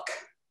book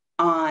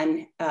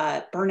on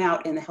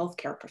burnout in the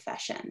healthcare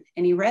profession.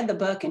 And he read the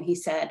book and he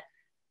said,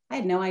 I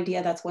had no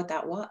idea that's what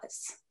that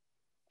was.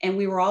 And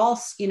we were all,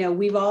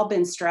 we've all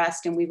been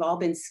stressed and we've all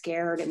been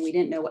scared and we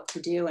didn't know what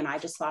to do. And I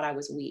just thought I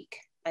was weak.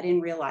 I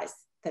didn't realize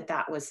that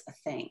that was a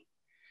thing.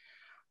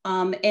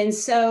 And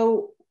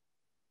so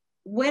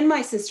when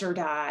my sister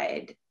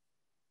died,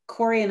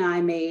 Corey and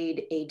I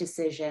made a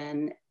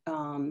decision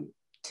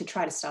to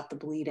try to stop the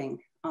bleeding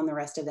on the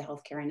rest of the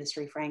healthcare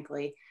industry,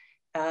 frankly.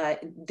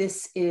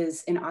 This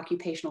is an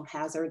occupational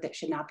hazard that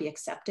should not be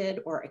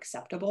accepted or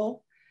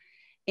acceptable.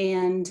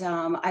 And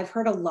I've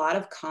heard a lot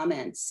of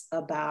comments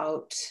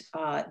about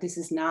this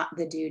is not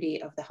the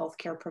duty of the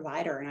healthcare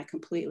provider, and I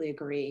completely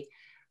agree.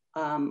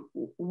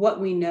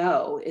 what we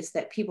know is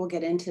that people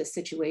get into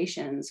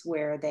situations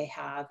where they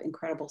have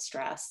incredible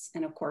stress.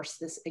 And of course,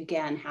 this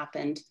again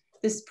happened,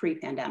 this is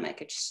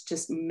pre-pandemic, it's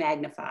just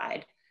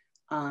magnified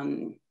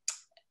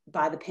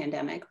by the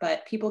pandemic,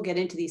 but people get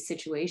into these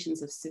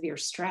situations of severe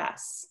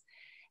stress.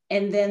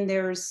 And then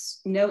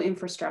there's no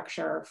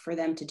infrastructure for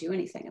them to do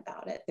anything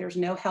about it. There's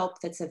no help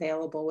that's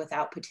available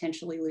without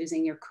potentially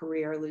losing your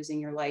career, losing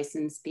your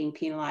license, being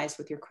penalized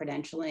with your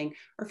credentialing,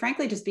 or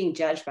frankly, just being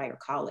judged by your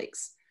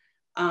colleagues.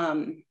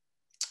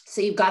 So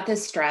you've got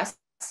this stress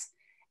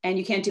and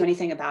you can't do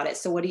anything about it.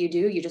 So what do?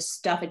 You just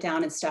stuff it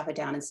down and stuff it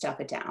down and stuff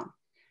it down.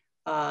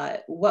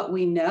 What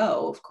we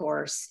know, of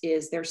course,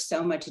 is there's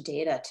so much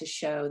data to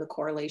show the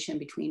correlation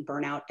between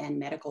burnout and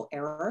medical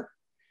error.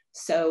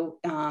 So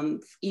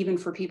even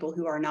for people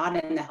who are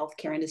not in the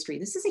healthcare industry,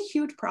 this is a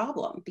huge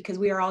problem because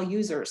we are all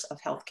users of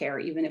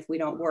healthcare, even if we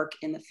don't work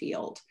in the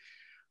field.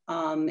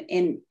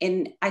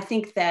 And I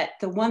think that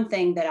the one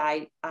thing that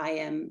I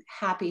am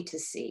happy to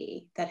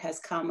see that has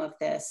come of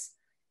this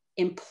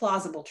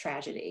implausible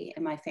tragedy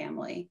in my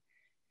family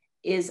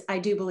is I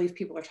do believe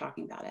people are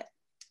talking about it.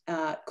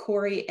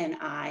 Corey and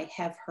I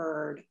have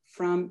heard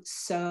from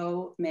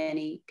so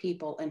many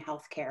people in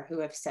healthcare who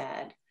have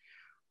said,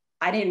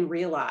 I didn't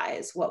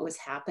realize what was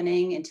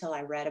happening until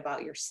I read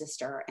about your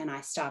sister, and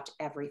I stopped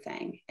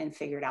everything and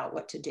figured out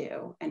what to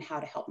do and how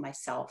to help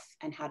myself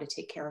and how to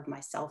take care of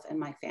myself and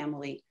my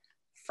family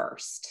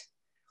first.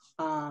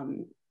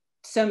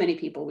 So many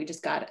people, we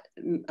just got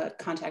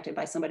contacted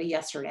by somebody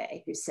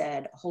yesterday who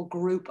said a whole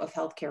group of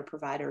healthcare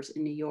providers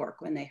in New York,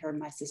 when they heard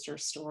my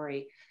sister's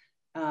story,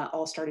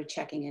 all started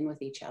checking in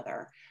with each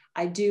other.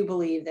 I do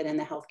believe that in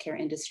the healthcare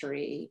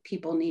industry,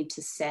 people need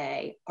to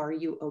say, are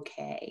you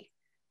okay?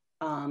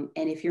 And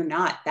if you're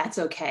not, that's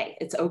okay.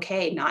 It's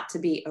okay not to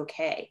be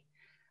okay.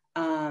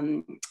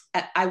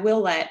 I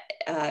will let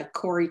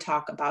Corey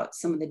talk about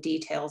some of the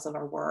details of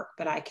our work,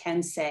 but I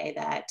can say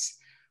that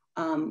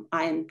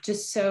I'm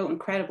just so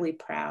incredibly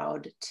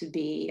proud to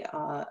be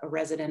a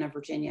resident of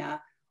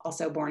Virginia,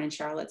 also born in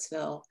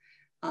Charlottesville,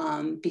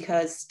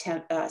 because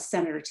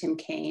Senator Tim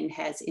Kaine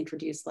has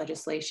introduced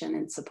legislation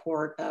in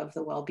support of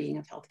the well-being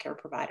of healthcare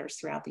providers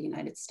throughout the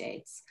United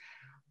States.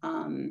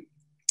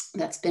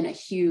 That's been a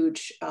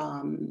huge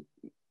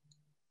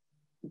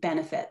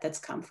benefit that's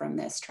come from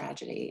this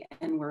tragedy.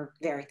 And we're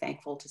very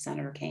thankful to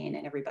Senator Kaine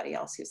and everybody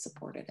else who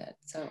supported it.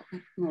 So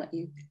I'm gonna let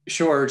you.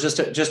 Sure, just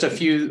a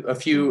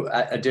few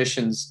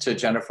additions to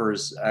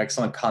Jennifer's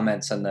excellent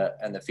comments and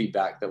the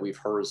feedback that we've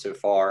heard so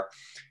far.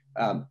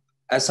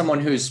 As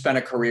someone who's spent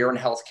a career in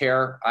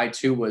healthcare, I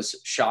too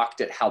was shocked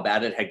at how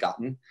bad it had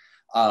gotten.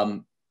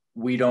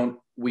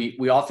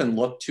 We often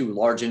look to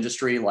large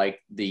industry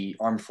like the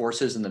armed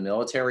forces and the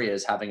military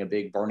as having a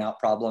big burnout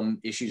problem,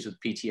 issues with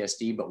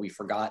PTSD, but we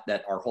forgot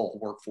that our whole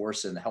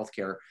workforce in the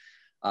healthcare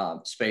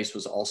space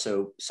was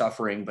also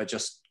suffering, but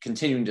just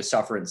continuing to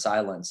suffer in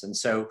silence. And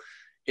so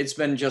it's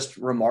been just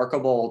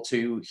remarkable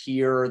to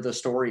hear the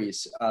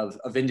stories of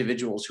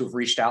individuals who've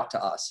reached out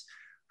to us,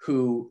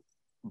 who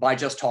by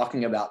just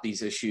talking about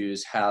these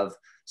issues have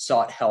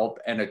sought help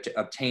and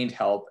obtained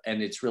help,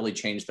 and it's really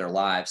changed their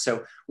lives.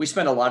 So we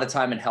spend a lot of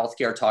time in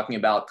healthcare talking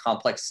about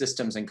complex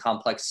systems and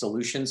complex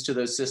solutions to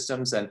those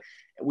systems. And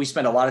we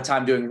spend a lot of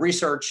time doing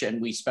research, and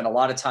we spend a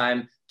lot of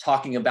time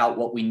talking about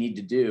what we need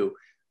to do.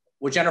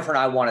 What Jennifer and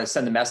I want to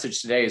send the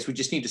message today is we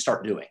just need to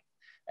start doing.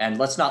 And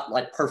let's not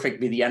let perfect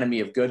be the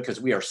enemy of good,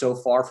 because we are so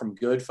far from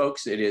good,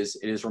 folks. It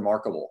is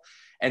remarkable.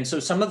 And so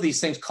some of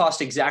these things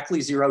cost exactly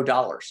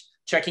 $0.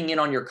 Checking in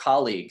on your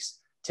colleagues,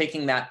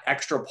 taking that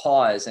extra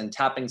pause and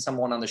tapping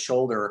someone on the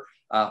shoulder,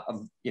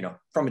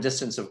 from a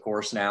distance, of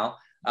course, now,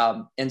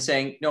 and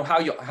saying, no,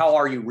 how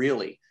are you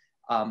really?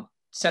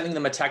 Sending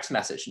them a text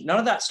message. None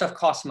of that stuff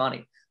costs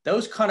money.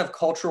 Those kind of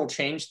cultural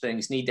change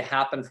things need to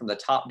happen from the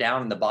top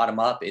down and the bottom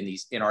up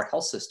in our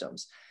health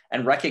systems,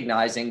 and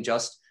recognizing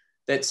just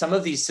that some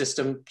of these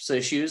systems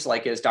issues,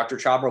 like as Dr.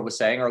 Chhabra was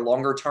saying, are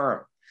longer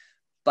term.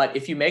 But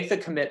if you make the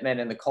commitment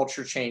and the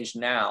culture change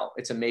now,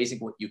 it's amazing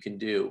what you can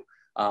do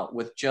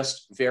with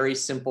just very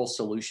simple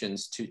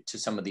solutions to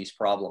some of these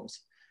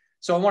problems.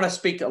 So I want to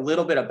speak a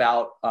little bit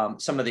about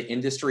some of the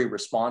industry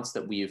response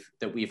that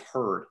we've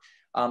heard.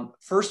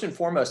 First and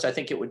foremost, I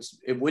think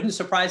it wouldn't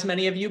surprise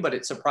many of you, but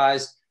it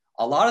surprised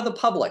a lot of the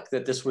public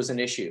that this was an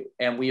issue.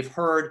 And we've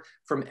heard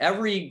from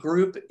every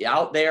group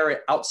out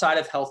there outside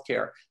of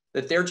healthcare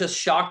that they're just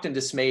shocked and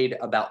dismayed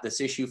about this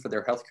issue for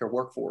their healthcare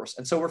workforce.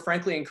 And so we're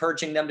frankly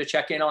encouraging them to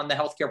check in on the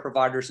healthcare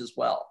providers as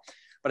well.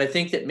 But I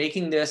think that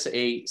making this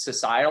a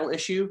societal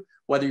issue,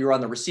 whether you're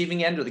on the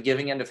receiving end or the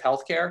giving end of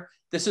healthcare,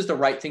 this is the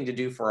right thing to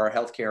do for our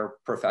healthcare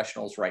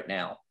professionals right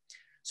now.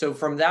 So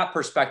from that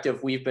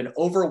perspective, we've been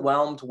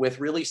overwhelmed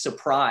with really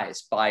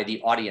surprised by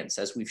the audience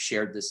as we've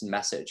shared this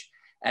message.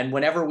 And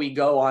whenever we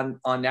go on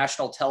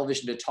national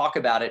television to talk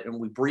about it and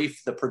we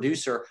brief the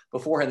producer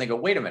beforehand, they go,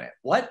 wait a minute,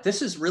 what?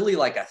 This is really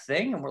like a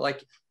thing? And we're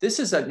like, this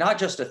is not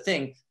just a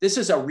thing, this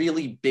is a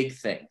really big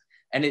thing,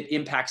 and it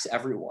impacts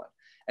everyone.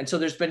 And so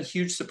there's been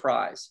huge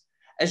surprise.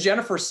 As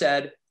Jennifer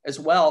said, as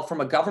well,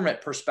 from a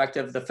government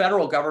perspective, the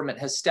federal government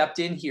has stepped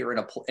in here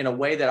in a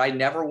way that I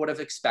never would have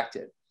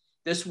expected.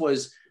 This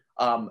was,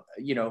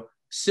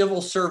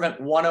 civil servant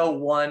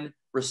 101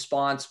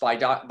 response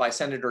by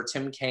Senator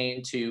Tim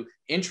Kaine to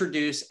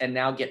introduce and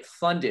now get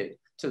funded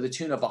to the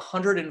tune of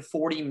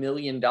 $140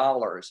 million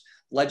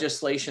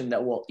legislation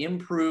that will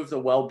improve the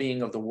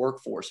well-being of the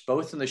workforce,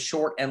 both in the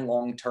short and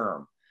long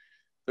term.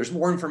 There's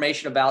more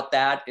information about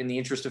that in the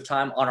interest of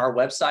time on our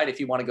website if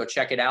you want to go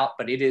check it out,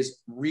 but it is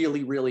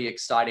really, really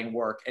exciting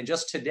work. And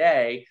just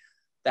today,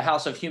 the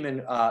House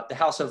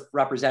of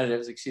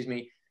Representatives,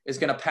 is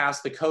going to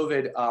pass the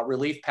COVID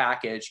relief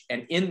package.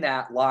 And in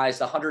that lies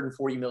the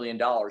 $140 million,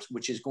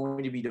 which is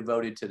going to be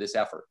devoted to this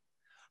effort.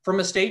 From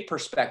a state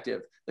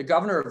perspective, the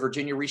governor of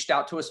Virginia reached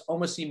out to us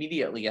almost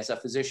immediately as a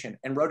physician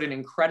and wrote an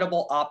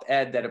incredible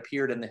op-ed that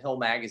appeared in the Hill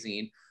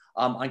magazine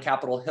on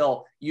Capitol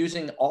Hill,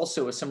 using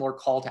also a similar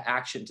call to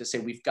action to say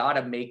we've got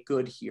to make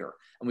good here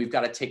and we've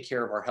got to take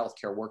care of our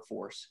healthcare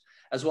workforce,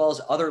 as well as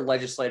other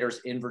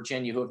legislators in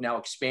Virginia who have now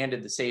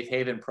expanded the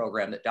SafeHaven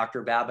program that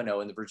Dr.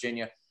 Babineau and the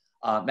Virginia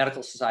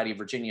Medical Society of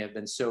Virginia have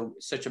been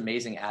such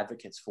amazing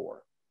advocates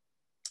for.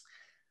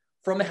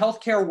 From a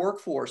healthcare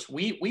workforce,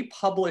 we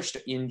published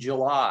in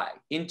July,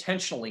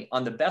 intentionally,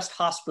 on the Best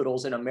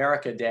Hospitals in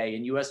America Day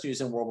in US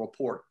News and World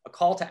Report, a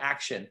call to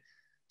action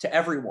to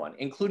everyone,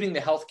 including the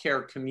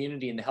healthcare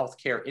community and the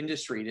healthcare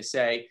industry, to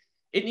say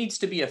it needs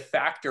to be a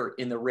factor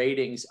in the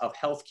ratings of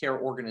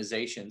healthcare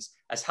organizations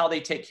as how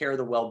they take care of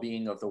the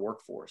well-being of the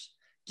workforce,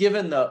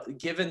 given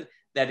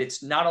that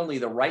it's not only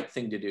the right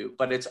thing to do,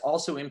 but it's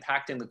also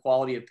impacting the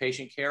quality of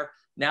patient care.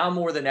 Now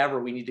more than ever,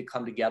 we need to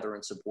come together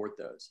and support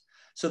those.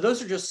 So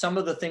those are just some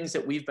of the things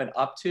that we've been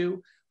up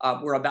to.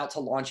 We're about to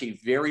launch a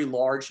very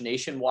large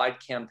nationwide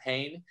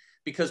campaign,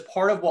 because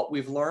part of what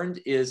we've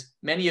learned is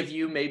many of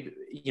you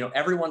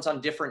everyone's on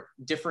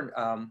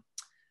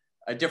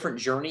a different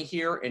journey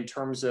here in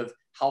terms of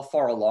how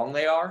far along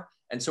they are.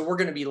 And so we're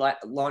going to be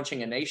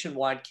launching a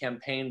nationwide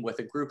campaign with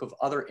a group of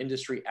other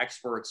industry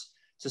experts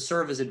to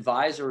serve as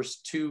advisors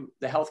to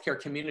the healthcare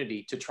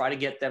community to try to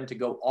get them to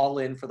go all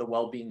in for the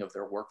well-being of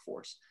their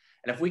workforce.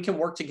 And if we can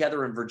work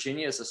together in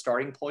Virginia as a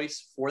starting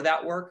place for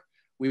that work,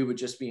 we would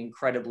just be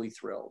incredibly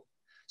thrilled.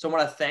 So I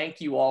want to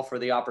thank you all for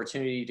the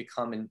opportunity to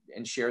come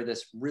and share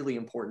this really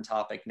important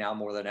topic now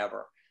more than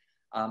ever.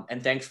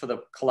 And thanks for the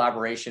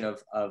collaboration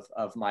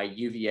of my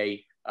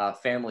UVA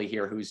family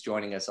here who's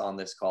joining us on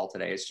this call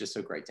today. It's just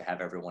so great to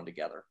have everyone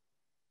together.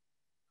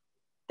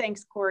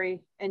 Thanks,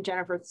 Corey and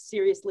Jennifer.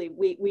 Seriously,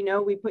 we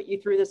know we put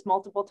you through this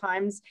multiple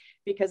times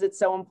because it's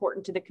so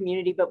important to the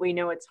community, but we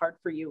know it's hard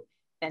for you.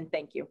 And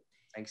thank you.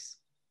 Thanks.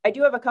 I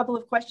do have a couple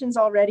of questions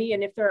already,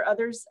 and if there are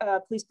others,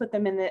 please put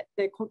them in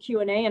the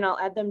Q&A and I'll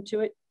add them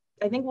to it.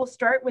 I think we'll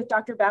start with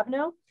Dr.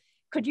 Babineau.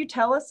 Could you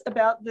tell us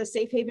about the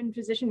SafeHaven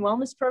Physician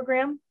Wellness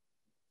Program?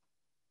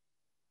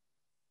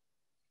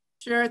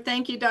 Sure,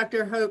 thank you,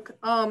 Dr. Hoke.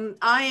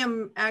 I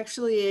am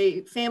actually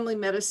a family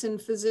medicine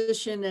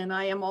physician, and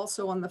I am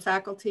also on the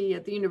faculty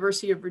at the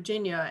University of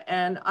Virginia.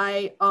 And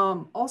I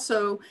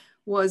also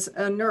was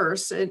a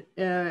nurse, an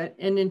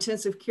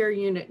intensive care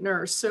unit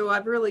nurse. So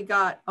I've really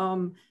got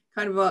kind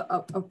of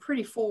a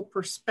pretty full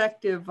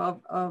perspective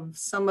of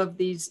some of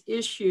these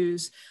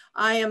issues.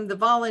 I am the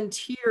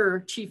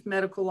volunteer chief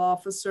medical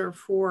officer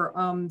for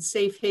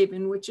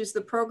SafeHaven, which is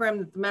the program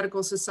that the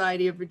Medical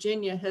Society of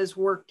Virginia has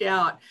worked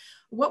out.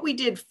 What we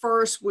did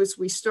first was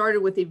we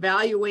started with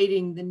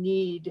evaluating the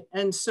need.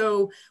 And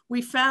so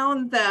we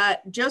found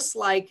that, just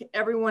like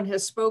everyone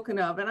has spoken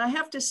of, and I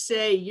have to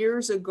say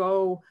years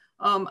ago,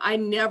 I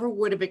never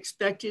would have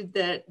expected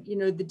that,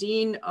 the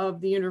Dean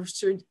of the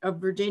University of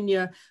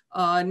Virginia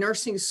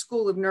Nursing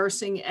School of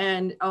Nursing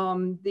and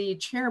the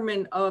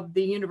chairman of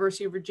the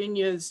University of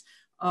Virginia's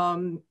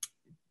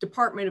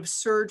Department of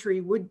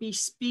Surgery would be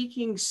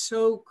speaking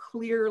so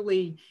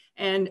clearly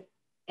and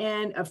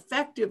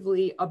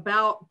effectively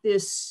about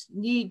this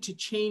need to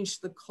change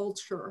the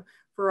culture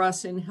for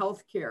us in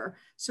healthcare.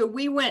 So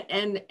we went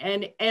and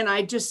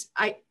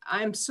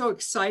I'm so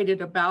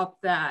excited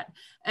about that.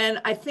 And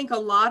I think a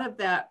lot of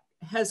that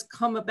has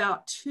come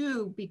about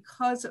too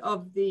because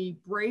of the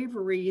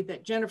bravery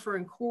that Jennifer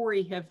and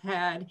Corey have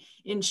had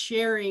in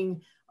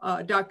sharing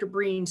Dr.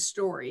 Breen's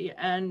story.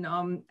 And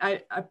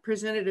I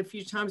presented a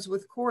few times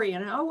with Corey,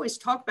 and I always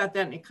talk about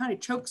that, and it kind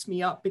of chokes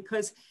me up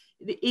because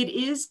it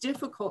is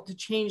difficult to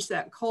change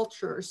that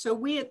culture. So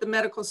we at the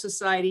Medical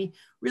Society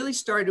really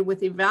started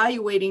with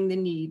evaluating the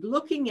need,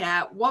 looking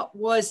at what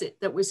was it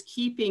that was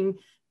keeping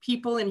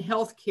people in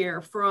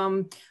healthcare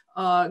from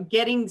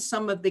getting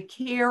some of the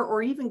care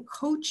or even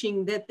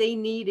coaching that they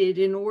needed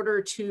in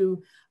order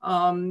to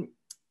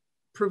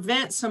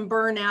prevent some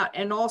burnout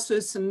and also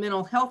some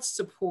mental health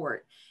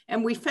support.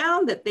 And we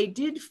found that they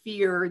did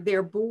fear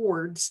their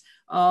boards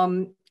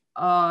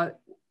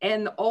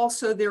and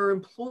also their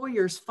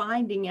employers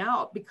finding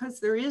out, because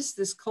there is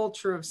this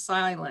culture of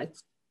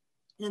silence.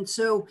 And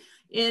so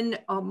in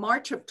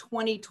March of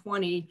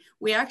 2020,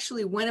 we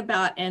actually went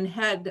about and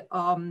had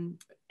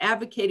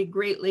advocated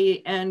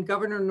greatly, and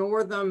Governor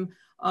Northam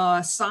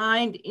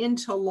signed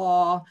into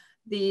law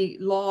the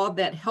law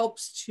that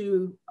helps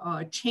to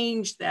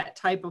change that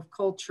type of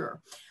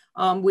culture.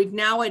 We've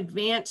now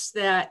advanced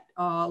that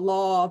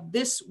law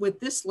with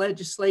this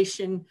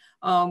legislation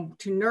to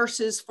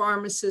nurses,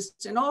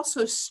 pharmacists, and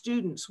also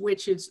students,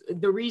 which is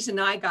the reason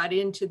I got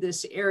into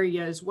this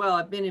area as well.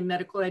 I've been in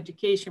medical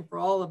education for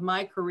all of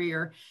my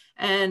career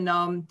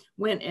and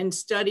went and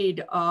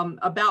studied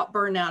about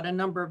burnout a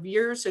number of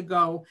years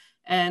ago.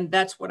 And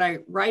that's what I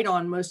write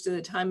on most of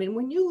the time. And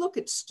when you look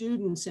at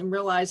students and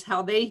realize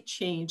how they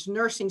change,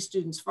 nursing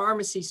students,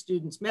 pharmacy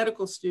students,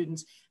 medical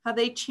students, how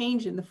they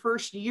change in the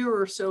first year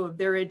or so of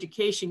their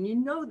education, you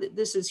know that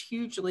this is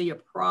hugely a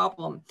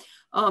problem.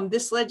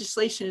 This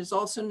legislation is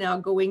also now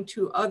going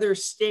to other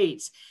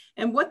states.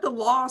 And what the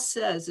law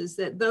says is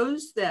that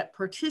those that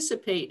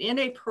participate in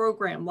a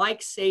program like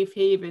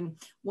SafeHaven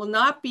will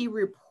not be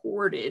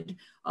reported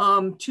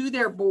to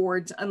their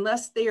boards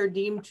unless they are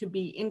deemed to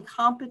be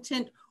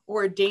incompetent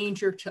or a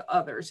danger to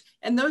others.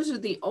 And those are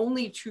the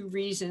only two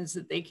reasons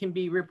that they can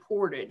be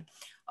reported.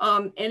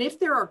 And if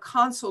there are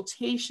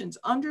consultations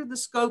under the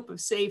scope of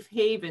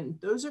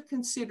SafeHaven, those are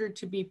considered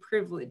to be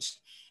privileged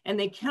and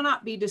they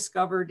cannot be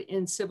discovered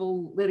in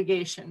civil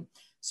litigation.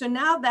 So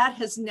now that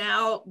has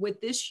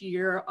with this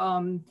year,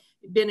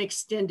 been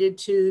extended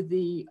to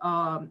the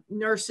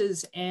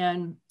nurses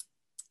and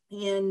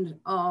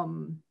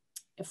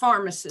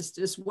pharmacists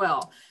as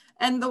well.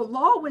 And the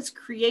law was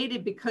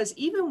created because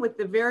even with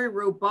the very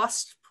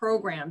robust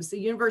programs, the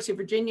University of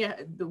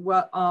Virginia,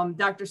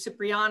 Dr.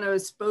 Cipriano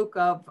spoke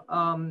of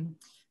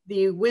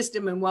the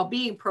Wisdom and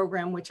Wellbeing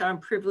Program, which I'm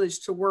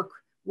privileged to work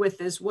with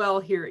as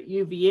well here at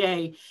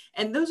UVA.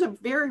 And those are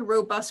very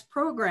robust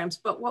programs.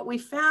 But what we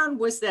found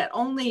was that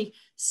only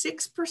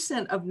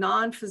 6% of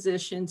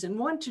non-physicians and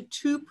 1%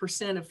 to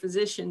 2% of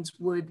physicians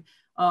would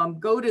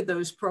go to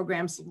those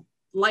programs,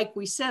 like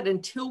we said,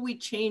 until we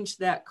change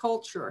that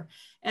culture.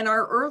 And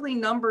our early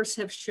numbers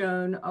have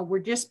shown, we're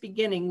just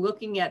beginning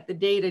looking at the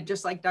data,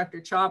 just like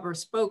Dr. Chhabra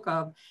spoke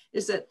of,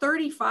 is that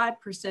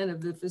 35% of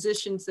the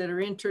physicians that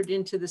are entered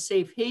into the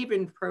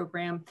SafeHaven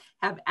program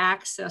have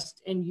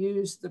accessed and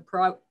used the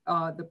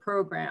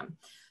program.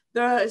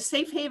 The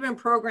SafeHaven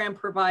program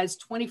provides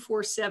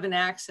 24/7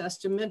 access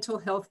to mental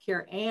health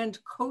care and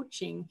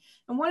coaching.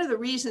 And one of the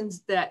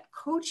reasons that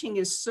coaching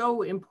is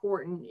so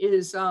important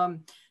is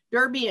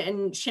Derby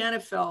and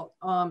Shanafelt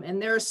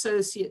and their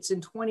associates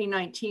in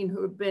 2019,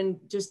 who have been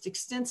just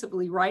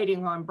extensively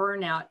writing on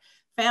burnout,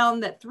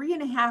 found that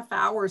 3.5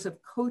 hours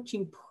of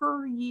coaching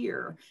per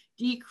year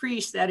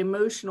decreased that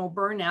emotional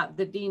burnout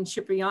that Dean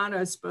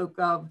Cipriano spoke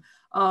of.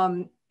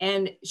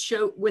 And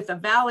with a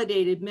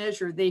validated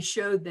measure, they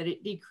showed that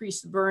it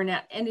decreased the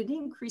burnout and it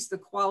increased the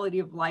quality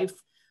of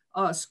life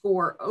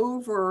score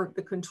over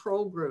the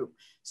control group.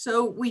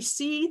 So we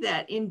see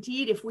that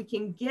indeed, if we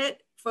can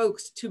get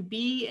folks to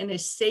be in a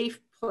safe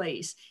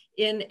place,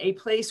 in a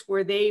place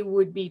where they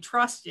would be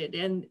trusted.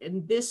 And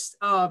this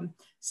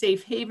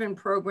SafeHaven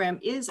program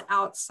is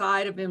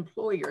outside of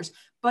employers,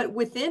 but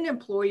within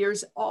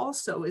employers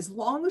also, as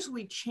long as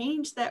we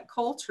change that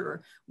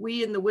culture,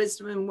 we in the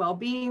Wisdom and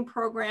Wellbeing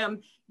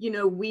program,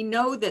 we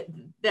know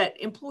that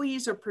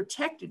employees are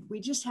protected. We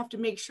just have to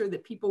make sure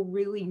that people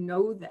really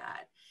know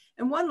that.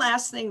 And one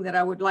last thing that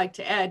I would like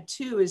to add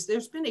too, is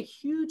there's been a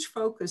huge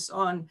focus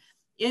on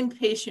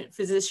inpatient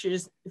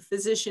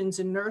physicians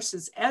and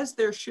nurses, as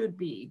there should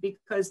be,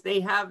 because they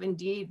have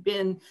indeed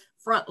been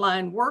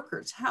frontline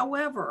workers.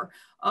 However,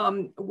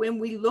 when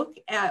we look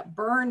at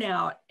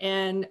burnout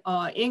and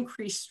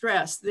increased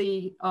stress,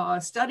 the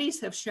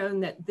studies have shown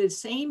that the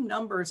same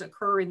numbers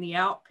occur in the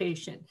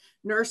outpatient,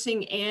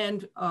 nursing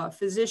and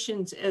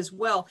physicians as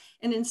well.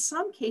 And in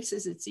some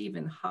cases, it's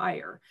even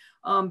higher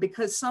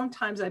because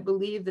sometimes I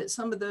believe that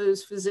some of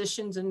those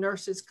physicians and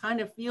nurses kind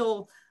of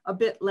feel a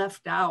bit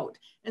left out.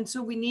 And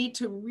so we need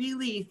to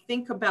really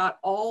think about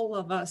all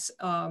of us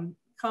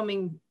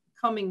coming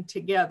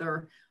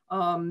together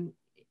and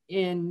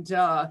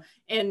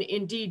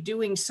indeed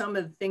doing some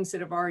of the things that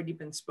have already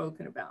been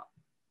spoken about.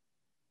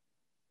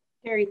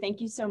 Terri,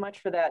 thank you so much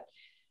for that.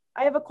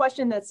 I have a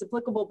question that's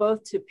applicable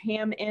both to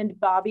Pam and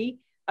Bobby.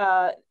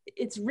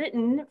 It's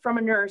written from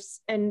a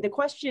nurse, and the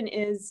question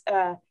is,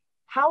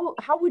 how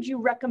would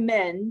you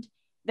recommend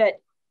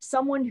that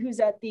someone who's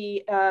at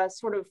the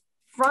sort of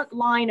front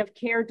line of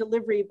care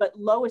delivery, but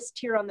lowest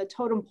tier on the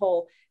totem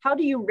pole, how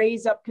do you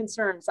raise up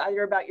concerns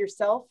either about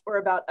yourself or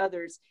about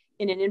others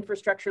in an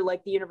infrastructure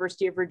like the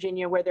University of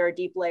Virginia, where there are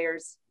deep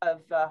layers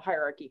of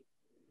hierarchy?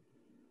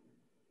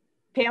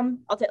 Pam,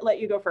 I'll let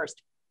you go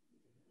first.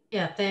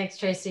 Yeah, thanks,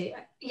 Tracey.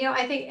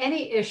 I think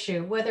any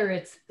issue, whether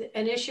it's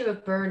an issue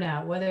of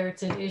burnout, whether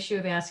it's an issue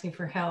of asking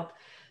for help,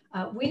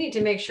 we need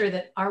to make sure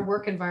that our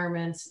work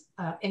environments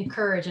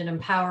encourage and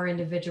empower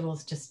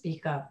individuals to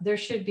speak up. There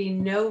should be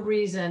no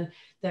reason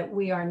that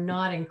we are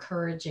not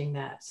encouraging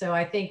that. So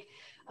I think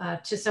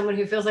to someone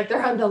who feels like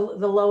they're on the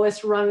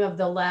lowest rung of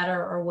the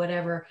ladder or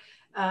whatever,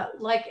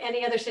 like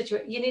any other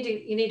situation, you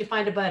need to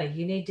find a buddy.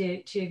 You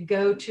need to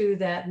go to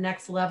that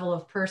next level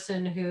of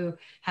person who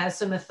has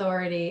some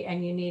authority,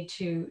 and you need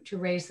to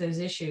raise those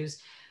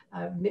issues.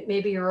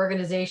 Maybe your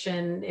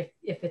organization,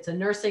 if it's a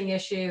nursing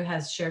issue,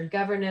 has shared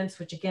governance,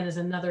 which again is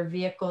another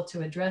vehicle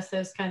to address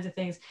those kinds of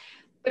things.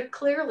 But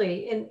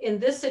clearly in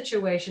this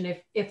situation,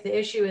 if the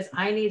issue is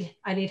I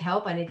need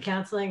help, I need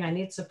counseling, I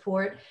need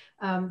support,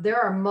 there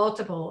are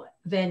multiple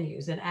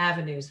venues and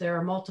avenues. There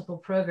are multiple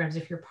programs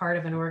if you're part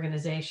of an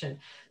organization.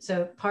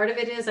 So part of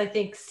it is, I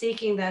think,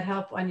 seeking that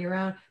help on your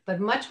own,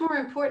 but much more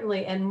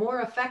importantly and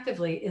more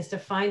effectively is to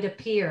find a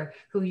peer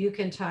who you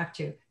can talk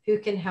to, who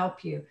can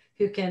help you,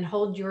 who can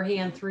hold your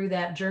hand through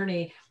that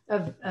journey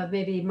of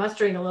maybe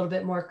mustering a little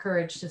bit more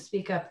courage to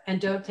speak up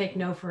and don't take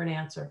no for an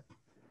answer.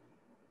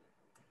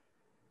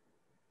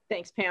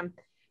 Thanks, Pam.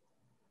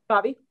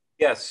 Bobby?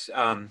 Yes,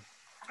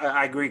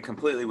 I agree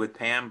completely with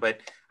Pam, but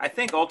I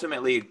think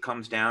ultimately it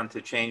comes down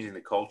to changing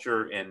the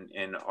culture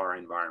in our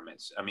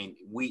environments. I mean,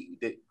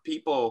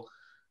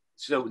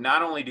 so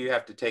not only do you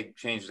have to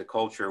change the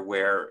culture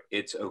where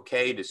it's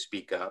okay to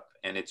speak up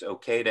and it's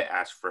okay to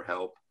ask for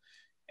help,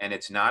 and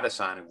it's not a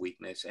sign of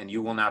weakness, and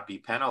you will not be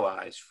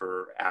penalized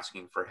for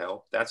asking for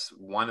help. That's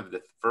one of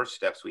the first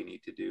steps we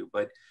need to do.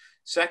 But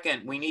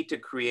second, we need to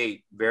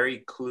create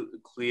very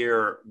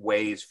clear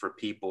ways for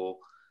people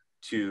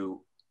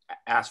to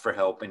ask for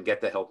help and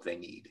get the help they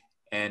need.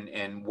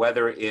 And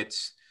whether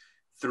it's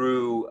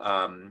through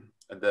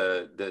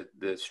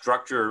the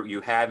structure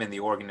you have in the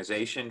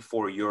organization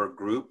for your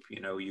group,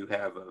 you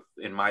have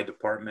in my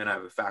department, I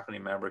have a faculty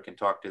member can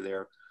talk to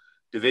their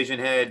division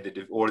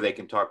head, or they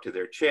can talk to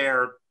their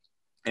chair,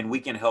 and we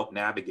can help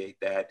navigate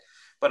that.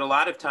 But a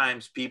lot of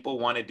times people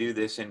want to do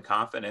this in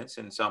confidence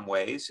in some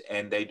ways,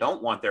 and they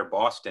don't want their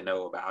boss to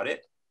know about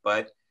it,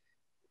 but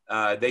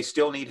they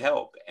still need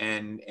help.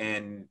 And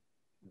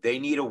they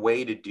need a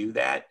way to do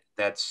that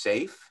that's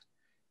safe,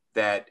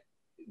 that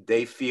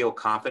they feel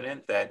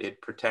confident that it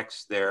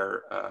protects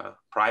their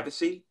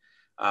privacy.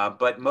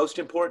 But most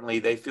importantly,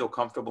 they feel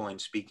comfortable in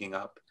speaking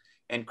up.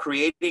 And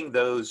creating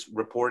those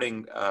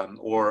reporting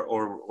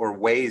or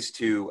ways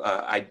to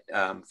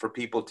for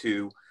people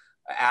to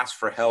ask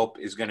for help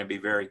is going to be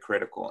very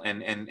critical,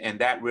 and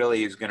that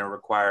really is going to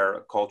require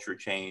a culture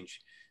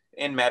change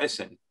in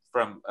medicine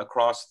from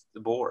across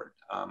the board.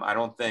 I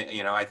don't think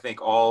I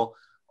think all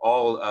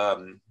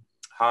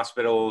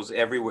hospitals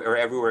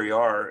everywhere you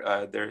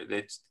are,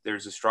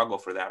 there's a struggle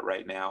for that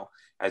right now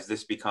as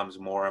this becomes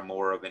more and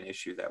more of an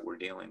issue that we're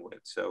dealing with.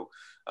 So,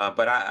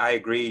 but I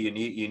agree. You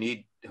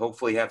need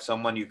hopefully have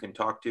someone you can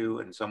talk to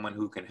and someone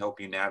who can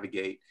help you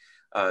navigate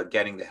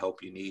getting the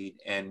help you need.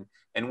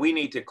 And we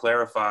need to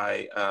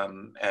clarify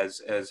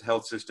as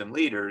health system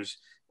leaders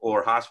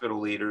or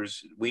hospital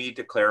leaders, we need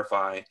to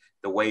clarify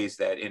the ways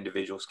that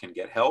individuals can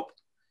get help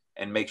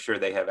and make sure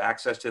they have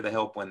access to the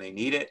help when they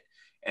need it.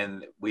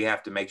 And we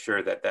have to make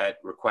sure that that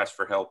request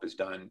for help is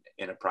done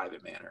in a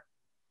private manner.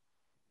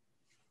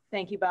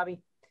 Thank you,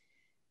 Bobby.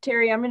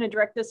 Terri, I'm going to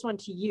direct this one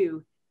to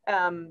you.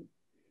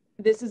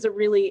 This is a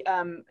really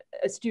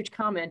astute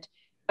comment.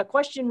 A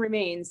question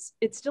remains,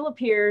 it still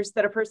appears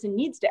that a person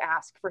needs to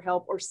ask for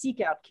help or seek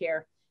out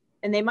care,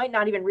 and they might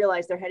not even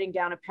realize they're heading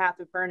down a path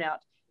of burnout.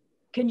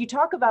 Can you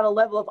talk about a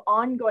level of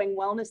ongoing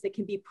wellness that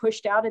can be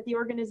pushed out at the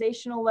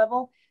organizational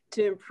level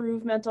to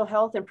improve mental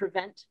health and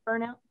prevent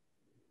burnout?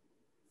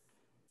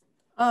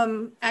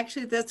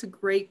 Actually, that's a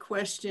great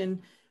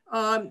question.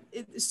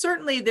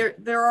 Certainly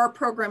there are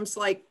programs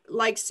like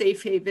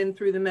SafeHaven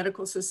through the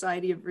Medical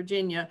Society of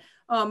Virginia,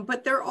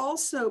 but there are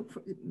also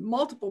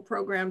multiple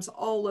programs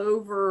all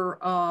over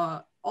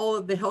all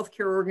of the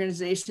healthcare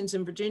organizations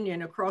in Virginia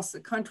and across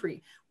the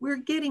country. We're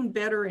getting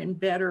better and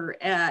better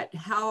at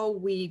how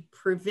we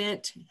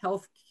prevent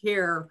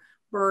healthcare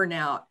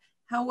burnout.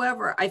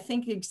 However, I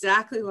think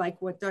exactly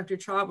like what Dr.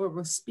 Chhabra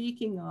was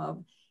speaking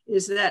of,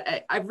 is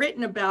that I've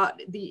written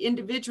about the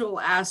individual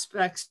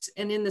aspects,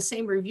 and in the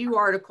same review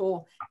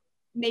article,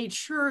 made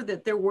sure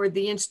that there were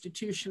the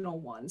institutional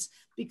ones,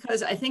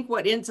 because I think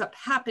what ends up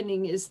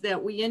happening is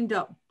that we end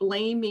up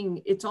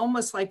blaming, it's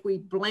almost like we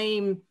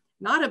blame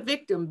not a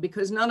victim,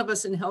 because none of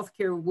us in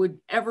healthcare would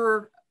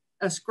ever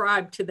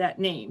ascribe to that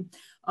name,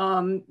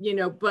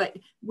 but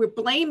we're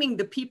blaming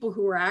the people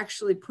who are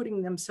actually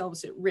putting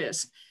themselves at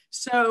risk.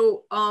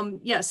 So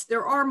yes,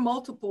 there are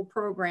multiple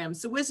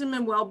programs. The Wisdom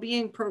and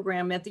Wellbeing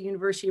program at the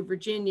University of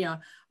Virginia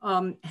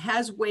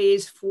has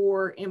ways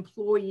for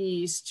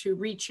employees to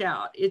reach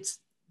out. It's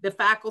the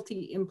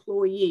faculty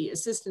employee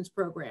assistance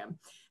program.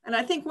 And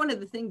I think one of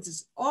the things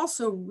that's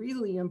also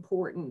really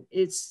important,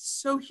 it's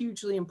so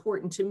hugely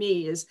important to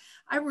me, is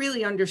I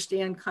really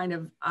understand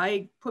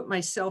I put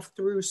myself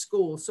through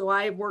school. So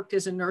I worked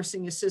as a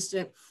nursing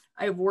assistant.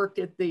 I've worked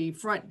at the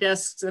front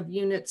desks of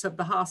units of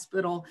the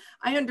hospital.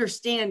 I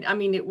understand, I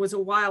mean, it was a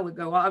while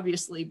ago,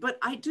 obviously, but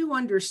I do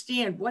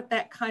understand what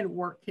that kind of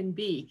work can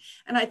be.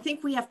 And I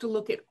think we have to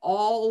look at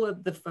all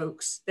of the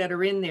folks that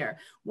are in there.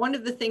 One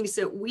of the things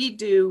that we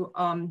do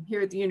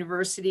here at the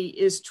university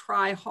is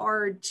try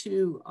hard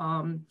to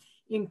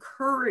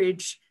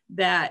encourage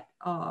that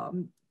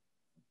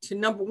to,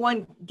 number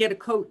one, get a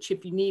coach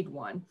if you need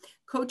one.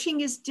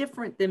 Coaching is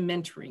different than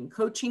mentoring.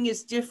 Coaching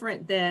is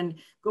different than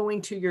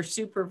going to your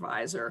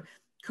supervisor.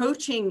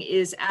 Coaching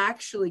is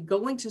actually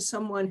going to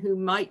someone who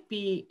might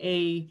be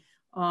a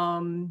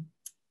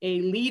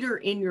leader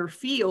in your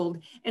field,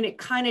 and it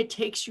kind of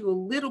takes you a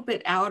little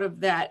bit out of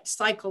that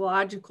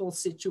psychological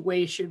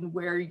situation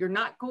where you're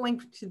not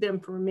going to them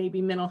for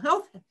maybe mental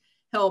health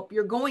help,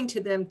 you're going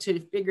to them to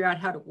figure out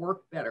how to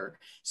work better.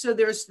 So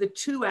there's the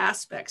two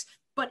aspects.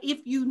 But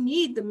if you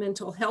need the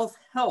mental health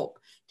help,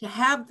 to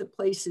have the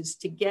places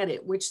to get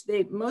it, which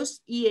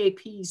most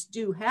EAPs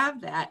do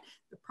have that,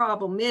 the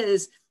problem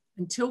is,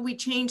 until we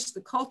change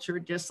the culture,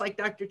 just like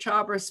Dr.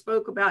 Chhabra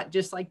spoke about,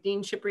 just like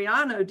Dean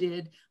Cipriano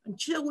did,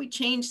 until we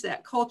change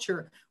that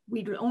culture,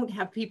 we don't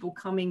have people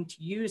coming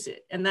to use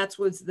it. And that's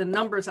what the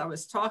numbers I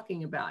was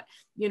talking about.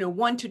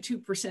 1% to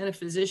 2% of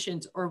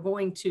physicians are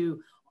going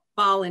to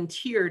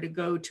volunteer to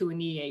go to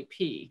an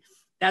EAP.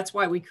 That's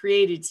why we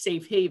created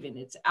SafeHaven.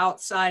 It's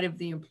outside of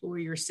the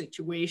employer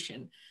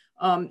situation.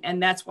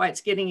 And that's why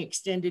it's getting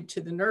extended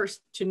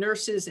to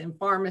nurses and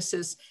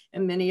pharmacists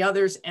and many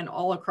others and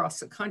all across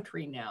the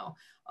country now,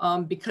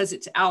 because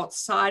it's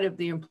outside of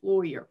the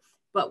employer.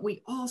 But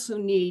we also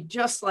need,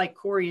 just like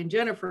Corey and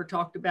Jennifer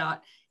talked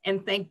about,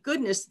 and thank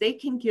goodness they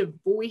can give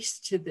voice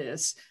to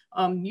this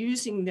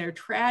using their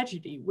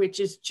tragedy, which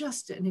is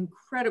just an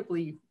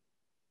incredibly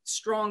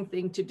strong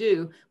thing to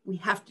do. We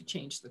have to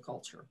change the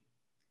culture.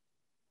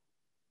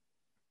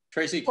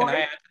 Tracey, can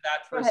I add to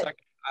that for a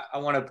second? I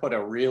want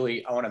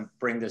to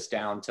bring this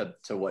down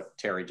to what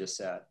Terri just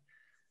said.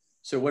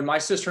 So when my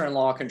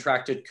sister-in-law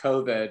contracted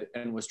COVID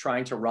and was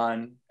trying to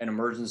run an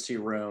emergency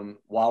room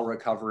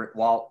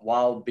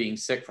while being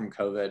sick from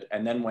COVID,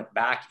 and then went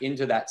back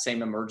into that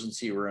same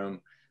emergency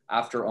room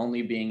after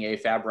only being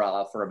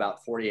afebrile for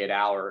about 48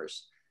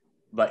 hours,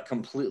 but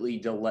completely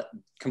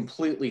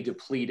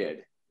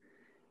depleted.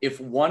 If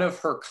one of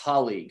her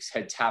colleagues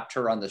had tapped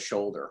her on the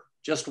shoulder,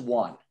 just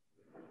one,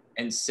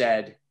 and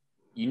said,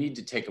 "You need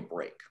to take a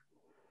break,"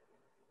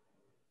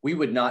 we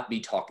would not be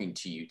talking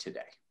to you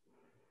today.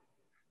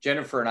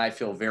 Jennifer and I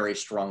feel very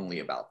strongly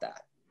about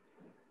that.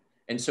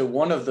 And so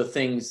one of the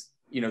things,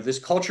 this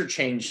culture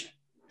change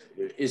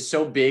is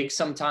so big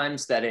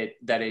sometimes that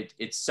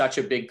it's such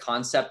a big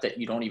concept that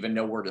you don't even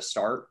know where to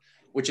start,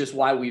 which is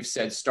why we've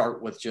said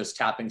start with just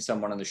tapping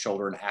someone on the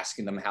shoulder and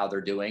asking them how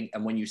they're doing.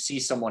 And when you see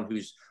someone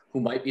who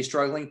might be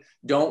struggling,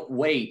 don't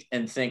wait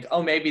and think,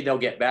 oh, maybe they'll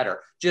get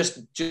better.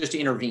 Just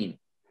intervene,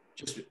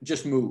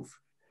 just move.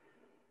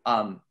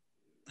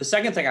 The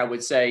second thing I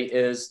would say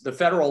is the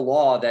federal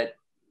law that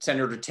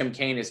Senator Tim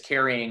Kaine is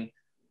carrying,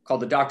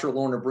 called the Dr.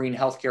 Lorna Breen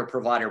Healthcare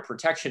Provider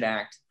Protection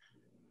Act,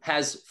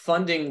 has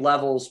funding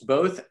levels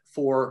both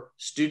for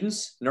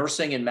students,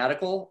 nursing and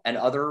medical, and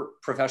other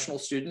professional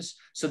students,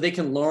 so they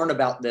can learn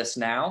about this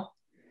now,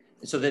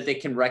 so that they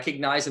can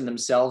recognize in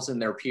themselves and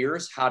their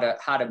peers how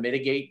to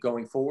mitigate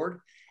going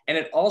forward. And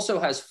it also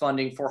has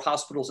funding for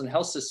hospitals and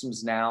health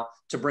systems now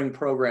to bring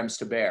programs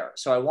to bear.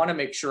 So I want to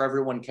make sure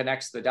everyone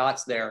connects the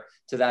dots there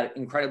to that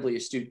incredibly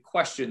astute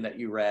question that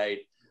you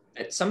raised.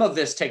 Some of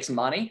this takes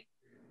money,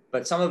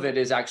 but some of it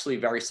is actually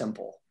very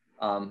simple,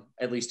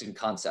 at least in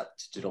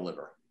concept, to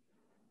deliver.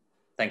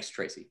 Thanks,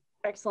 Tracey.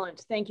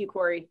 Excellent. Thank you,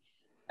 Corey.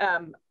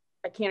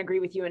 I can't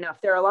agree with you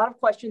enough. There are a lot of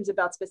questions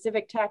about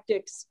specific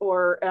tactics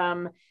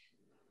or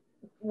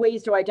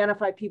ways to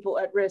identify people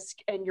at risk.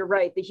 And you're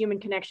right, the human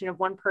connection of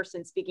one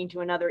person speaking to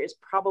another is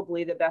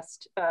probably the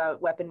best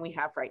weapon we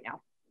have right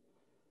now.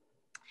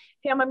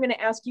 Pam, I'm going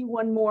to ask you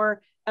one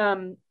more.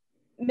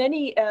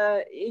 Many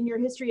in your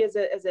history as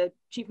a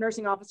chief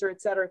nursing officer,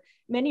 et cetera,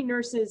 many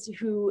nurses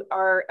who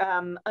are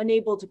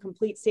unable to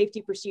complete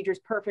safety procedures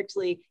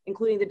perfectly,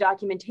 including the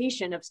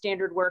documentation of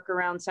standard work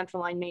around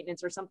central line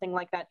maintenance or something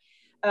like that,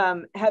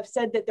 have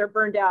said that they're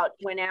burned out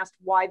when asked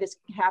why this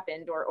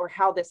happened or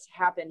how this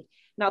happened.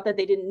 Not that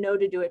they didn't know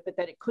to do it, but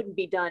that it couldn't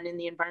be done in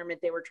the environment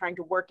they were trying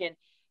to work in.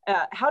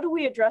 How do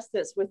we address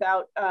this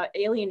without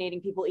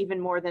alienating people even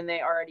more than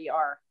they already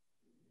are?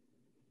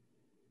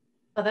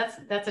 Well,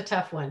 that's a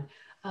tough one.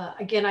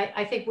 Again,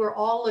 I think we're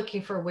all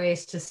looking for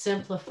ways to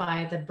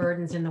simplify the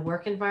burdens in the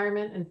work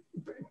environment, and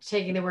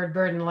taking the word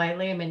burden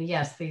lightly. I mean,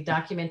 yes, the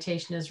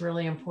documentation is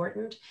really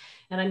important.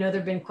 And I know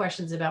there've been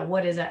questions about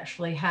what is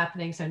actually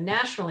happening. So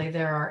nationally,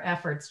 there are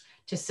efforts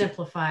to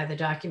simplify the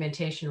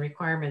documentation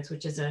requirements,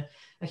 which is a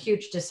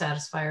huge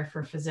dissatisfier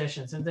for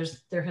physicians. And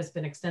there has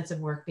been extensive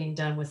work being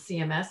done with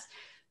CMS,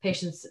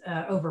 Patients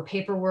Over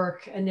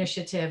Paperwork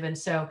initiative. And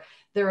so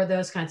there are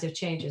those kinds of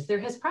changes. There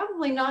has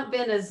probably not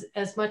been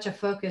as much a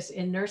focus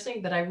in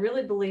nursing, but I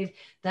really believe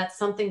that's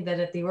something that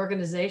at the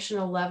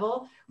organizational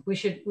level, we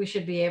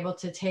should be able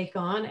to take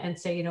on and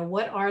say, you know,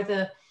 what are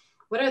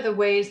the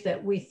ways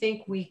that we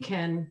think we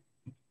can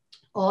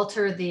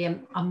alter the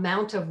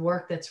amount of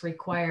work that's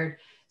required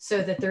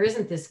so that there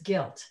isn't this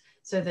guilt,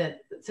 so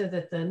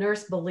that the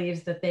nurse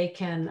believes that they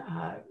can,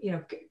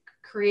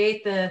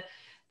 create the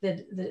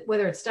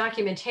whether it's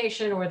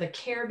documentation or the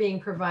care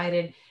being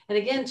provided, and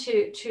again,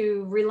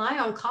 to rely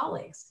on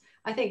colleagues.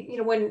 I think, you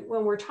know, when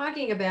we're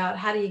talking about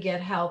how do you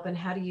get help and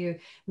how do you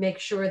make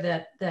sure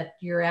that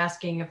you're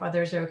asking if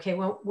others are okay,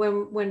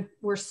 when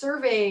we're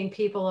surveying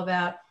people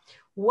about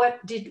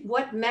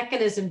what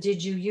mechanism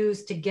did you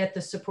use to get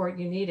the support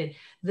you needed?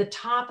 The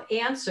top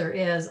answer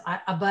is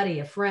a buddy,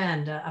 a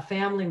friend, a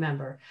family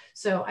member.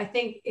 So I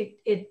think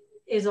it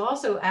is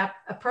also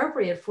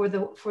appropriate for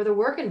the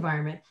work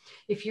environment.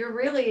 If you're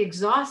really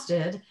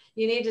exhausted,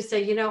 you need to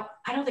say,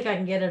 I don't think I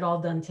can get it all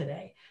done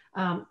today.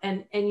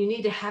 And you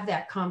need to have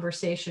that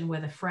conversation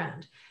with a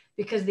friend,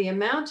 because the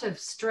amount of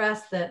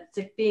stress that's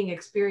being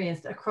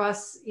experienced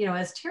across,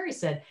 as Terri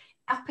said,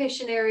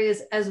 outpatient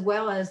areas as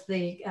well as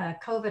the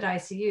COVID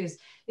ICUs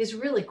is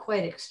really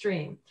quite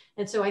extreme.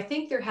 And so I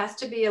think there has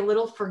to be a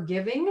little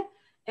forgiving,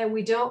 and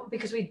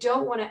because we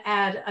don't want to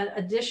add an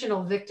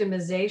additional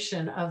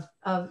victimization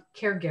of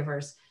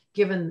caregivers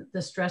given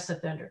the stress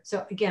that they're under.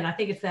 So again, I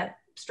think it's that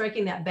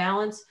striking that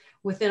balance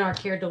within our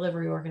care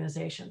delivery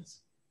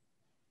organizations.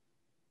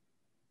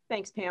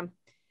 Thanks, Pam.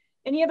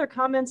 Any other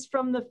comments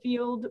from the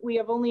field? We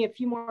have only a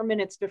few more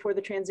minutes before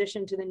the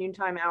transition to the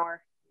noontime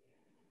hour.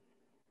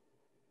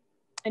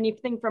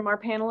 Anything from our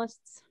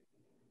panelists?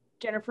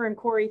 Jennifer and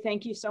Corey,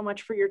 thank you so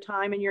much for your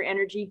time and your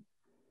energy.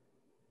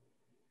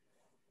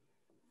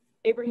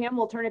 Abraham,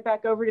 we'll turn it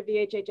back over to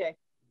VHHA.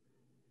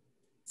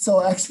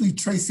 So actually,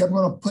 Tracey, I'm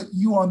going to put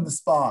you on the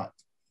spot.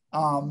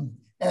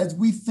 As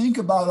we think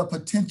about a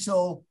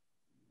potential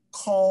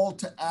call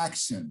to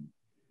action,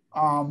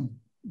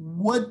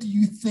 what do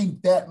you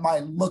think that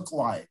might look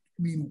like?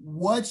 I mean,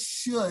 what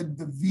should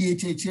the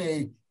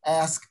VHHA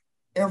ask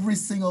every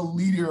single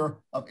leader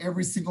of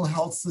every single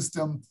health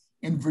system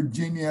in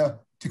Virginia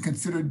to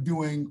consider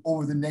doing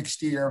over the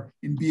next year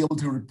and be able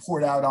to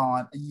report out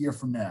on a year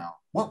from now?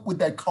 What would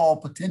that call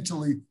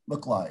potentially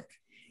look like?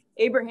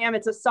 Abraham,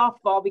 it's a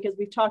softball because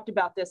we've talked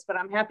about this, but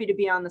I'm happy to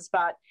be on the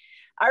spot.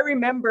 I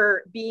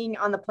remember being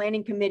on the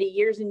planning committee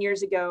years and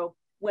years ago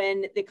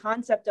when the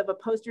concept of a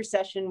poster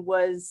session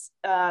was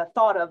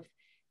thought of,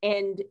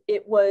 and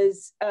it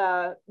was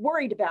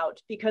worried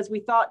about, because we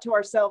thought to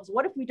ourselves,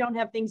 what if we don't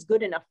have things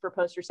good enough for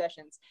poster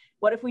sessions?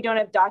 What if we don't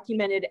have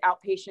documented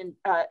outpatient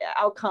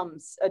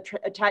outcomes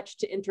attached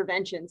to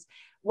interventions?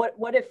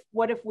 What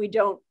if we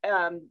don't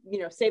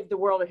save the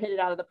world or hit it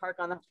out of the park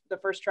on the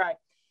first try?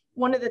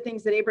 One of the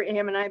things that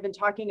Abraham and I have been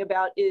talking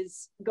about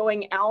is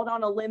going out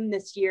on a limb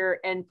this year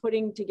and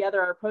putting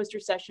together our poster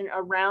session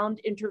around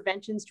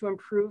interventions to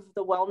improve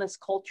the wellness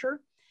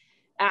culture,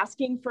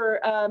 asking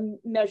for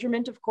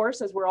measurement, of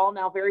course, as we're all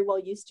now very well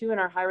used to in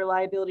our high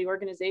reliability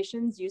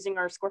organizations, using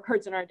our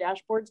scorecards and our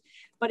dashboards.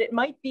 But it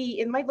might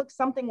look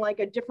something like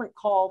a different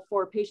call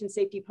for patient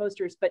safety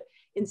posters, but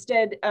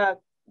instead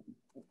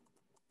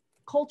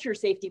culture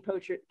safety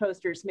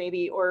posters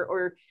maybe,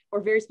 or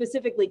very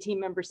specifically team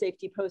member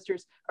safety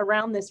posters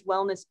around this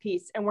wellness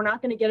piece. And we're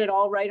not going to get it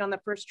all right on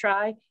the first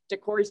try. To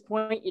Corey's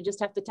point, you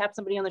just have to tap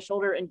somebody on the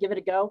shoulder and give it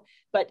a go.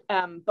 But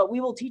we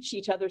will teach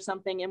each other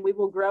something, and we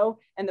will grow.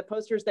 And the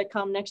posters that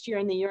come next year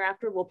and the year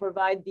after will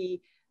provide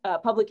the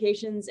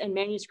publications and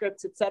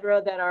manuscripts, et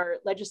cetera, that our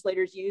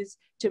legislators use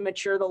to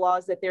mature the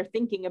laws that they're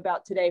thinking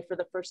about today for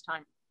the first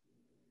time.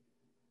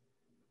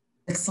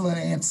 Excellent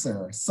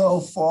answer.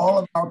 So for all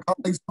of our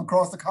colleagues from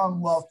across the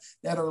Commonwealth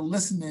that are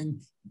listening,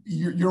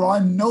 you're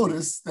on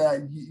notice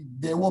that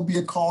there will be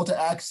a call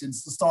to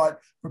actions to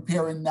start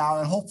preparing now.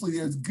 And hopefully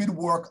there's good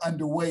work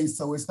underway.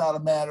 So it's not a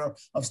matter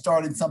of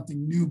starting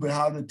something new, but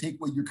how to take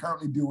what you're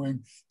currently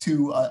doing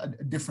to a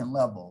different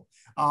level.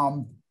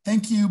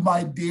 Thank you,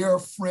 my dear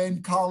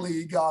friend,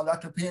 colleague,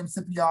 Dr. Pam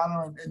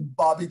Cipriano and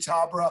Bobby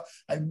Chhabra.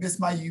 I miss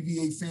my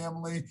UVA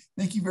family.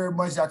 Thank you very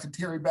much, Dr.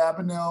 Terri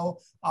Babineau.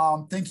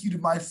 Thank you to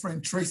my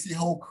friend Tracey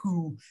Hoke,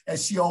 who,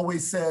 as she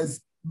always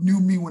says, knew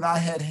me when I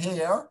had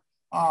hair.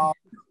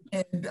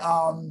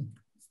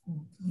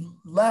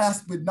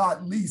 Last but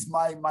not least,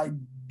 my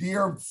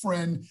dear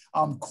friend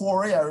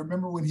Corey. I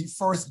remember when he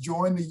first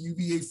joined the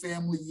UVA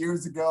family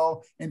years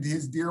ago, and to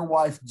his dear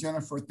wife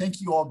Jennifer.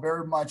 Thank you all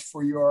very much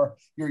for your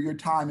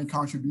time and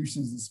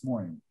contributions this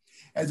morning.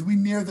 As we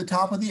near the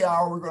top of the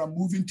hour, we're going to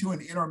move into an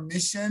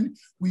intermission.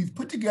 We've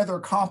put together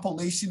a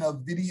compilation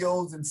of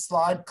videos and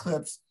slide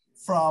clips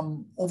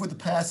from over the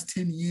past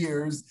 10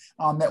 years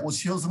that will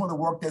show some of the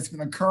work that's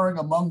been occurring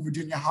among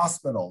Virginia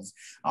hospitals.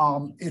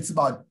 It's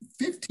about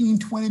 15,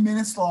 20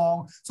 minutes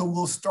long. So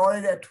we'll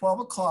start it at 12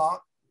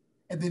 o'clock,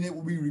 and then it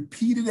will be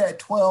repeated at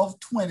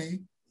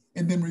 12:20,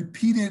 and then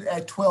repeated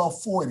at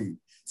 12:40.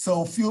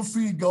 So feel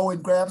free to go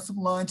and grab some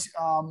lunch,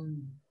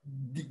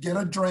 get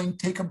a drink,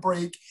 take a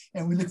break,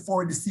 and we look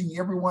forward to seeing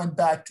everyone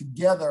back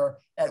together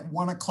at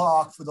 1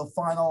 o'clock for the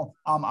final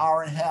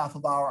hour and a half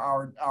of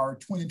our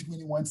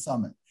 2021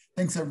 summit.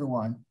 Thanks,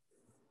 everyone.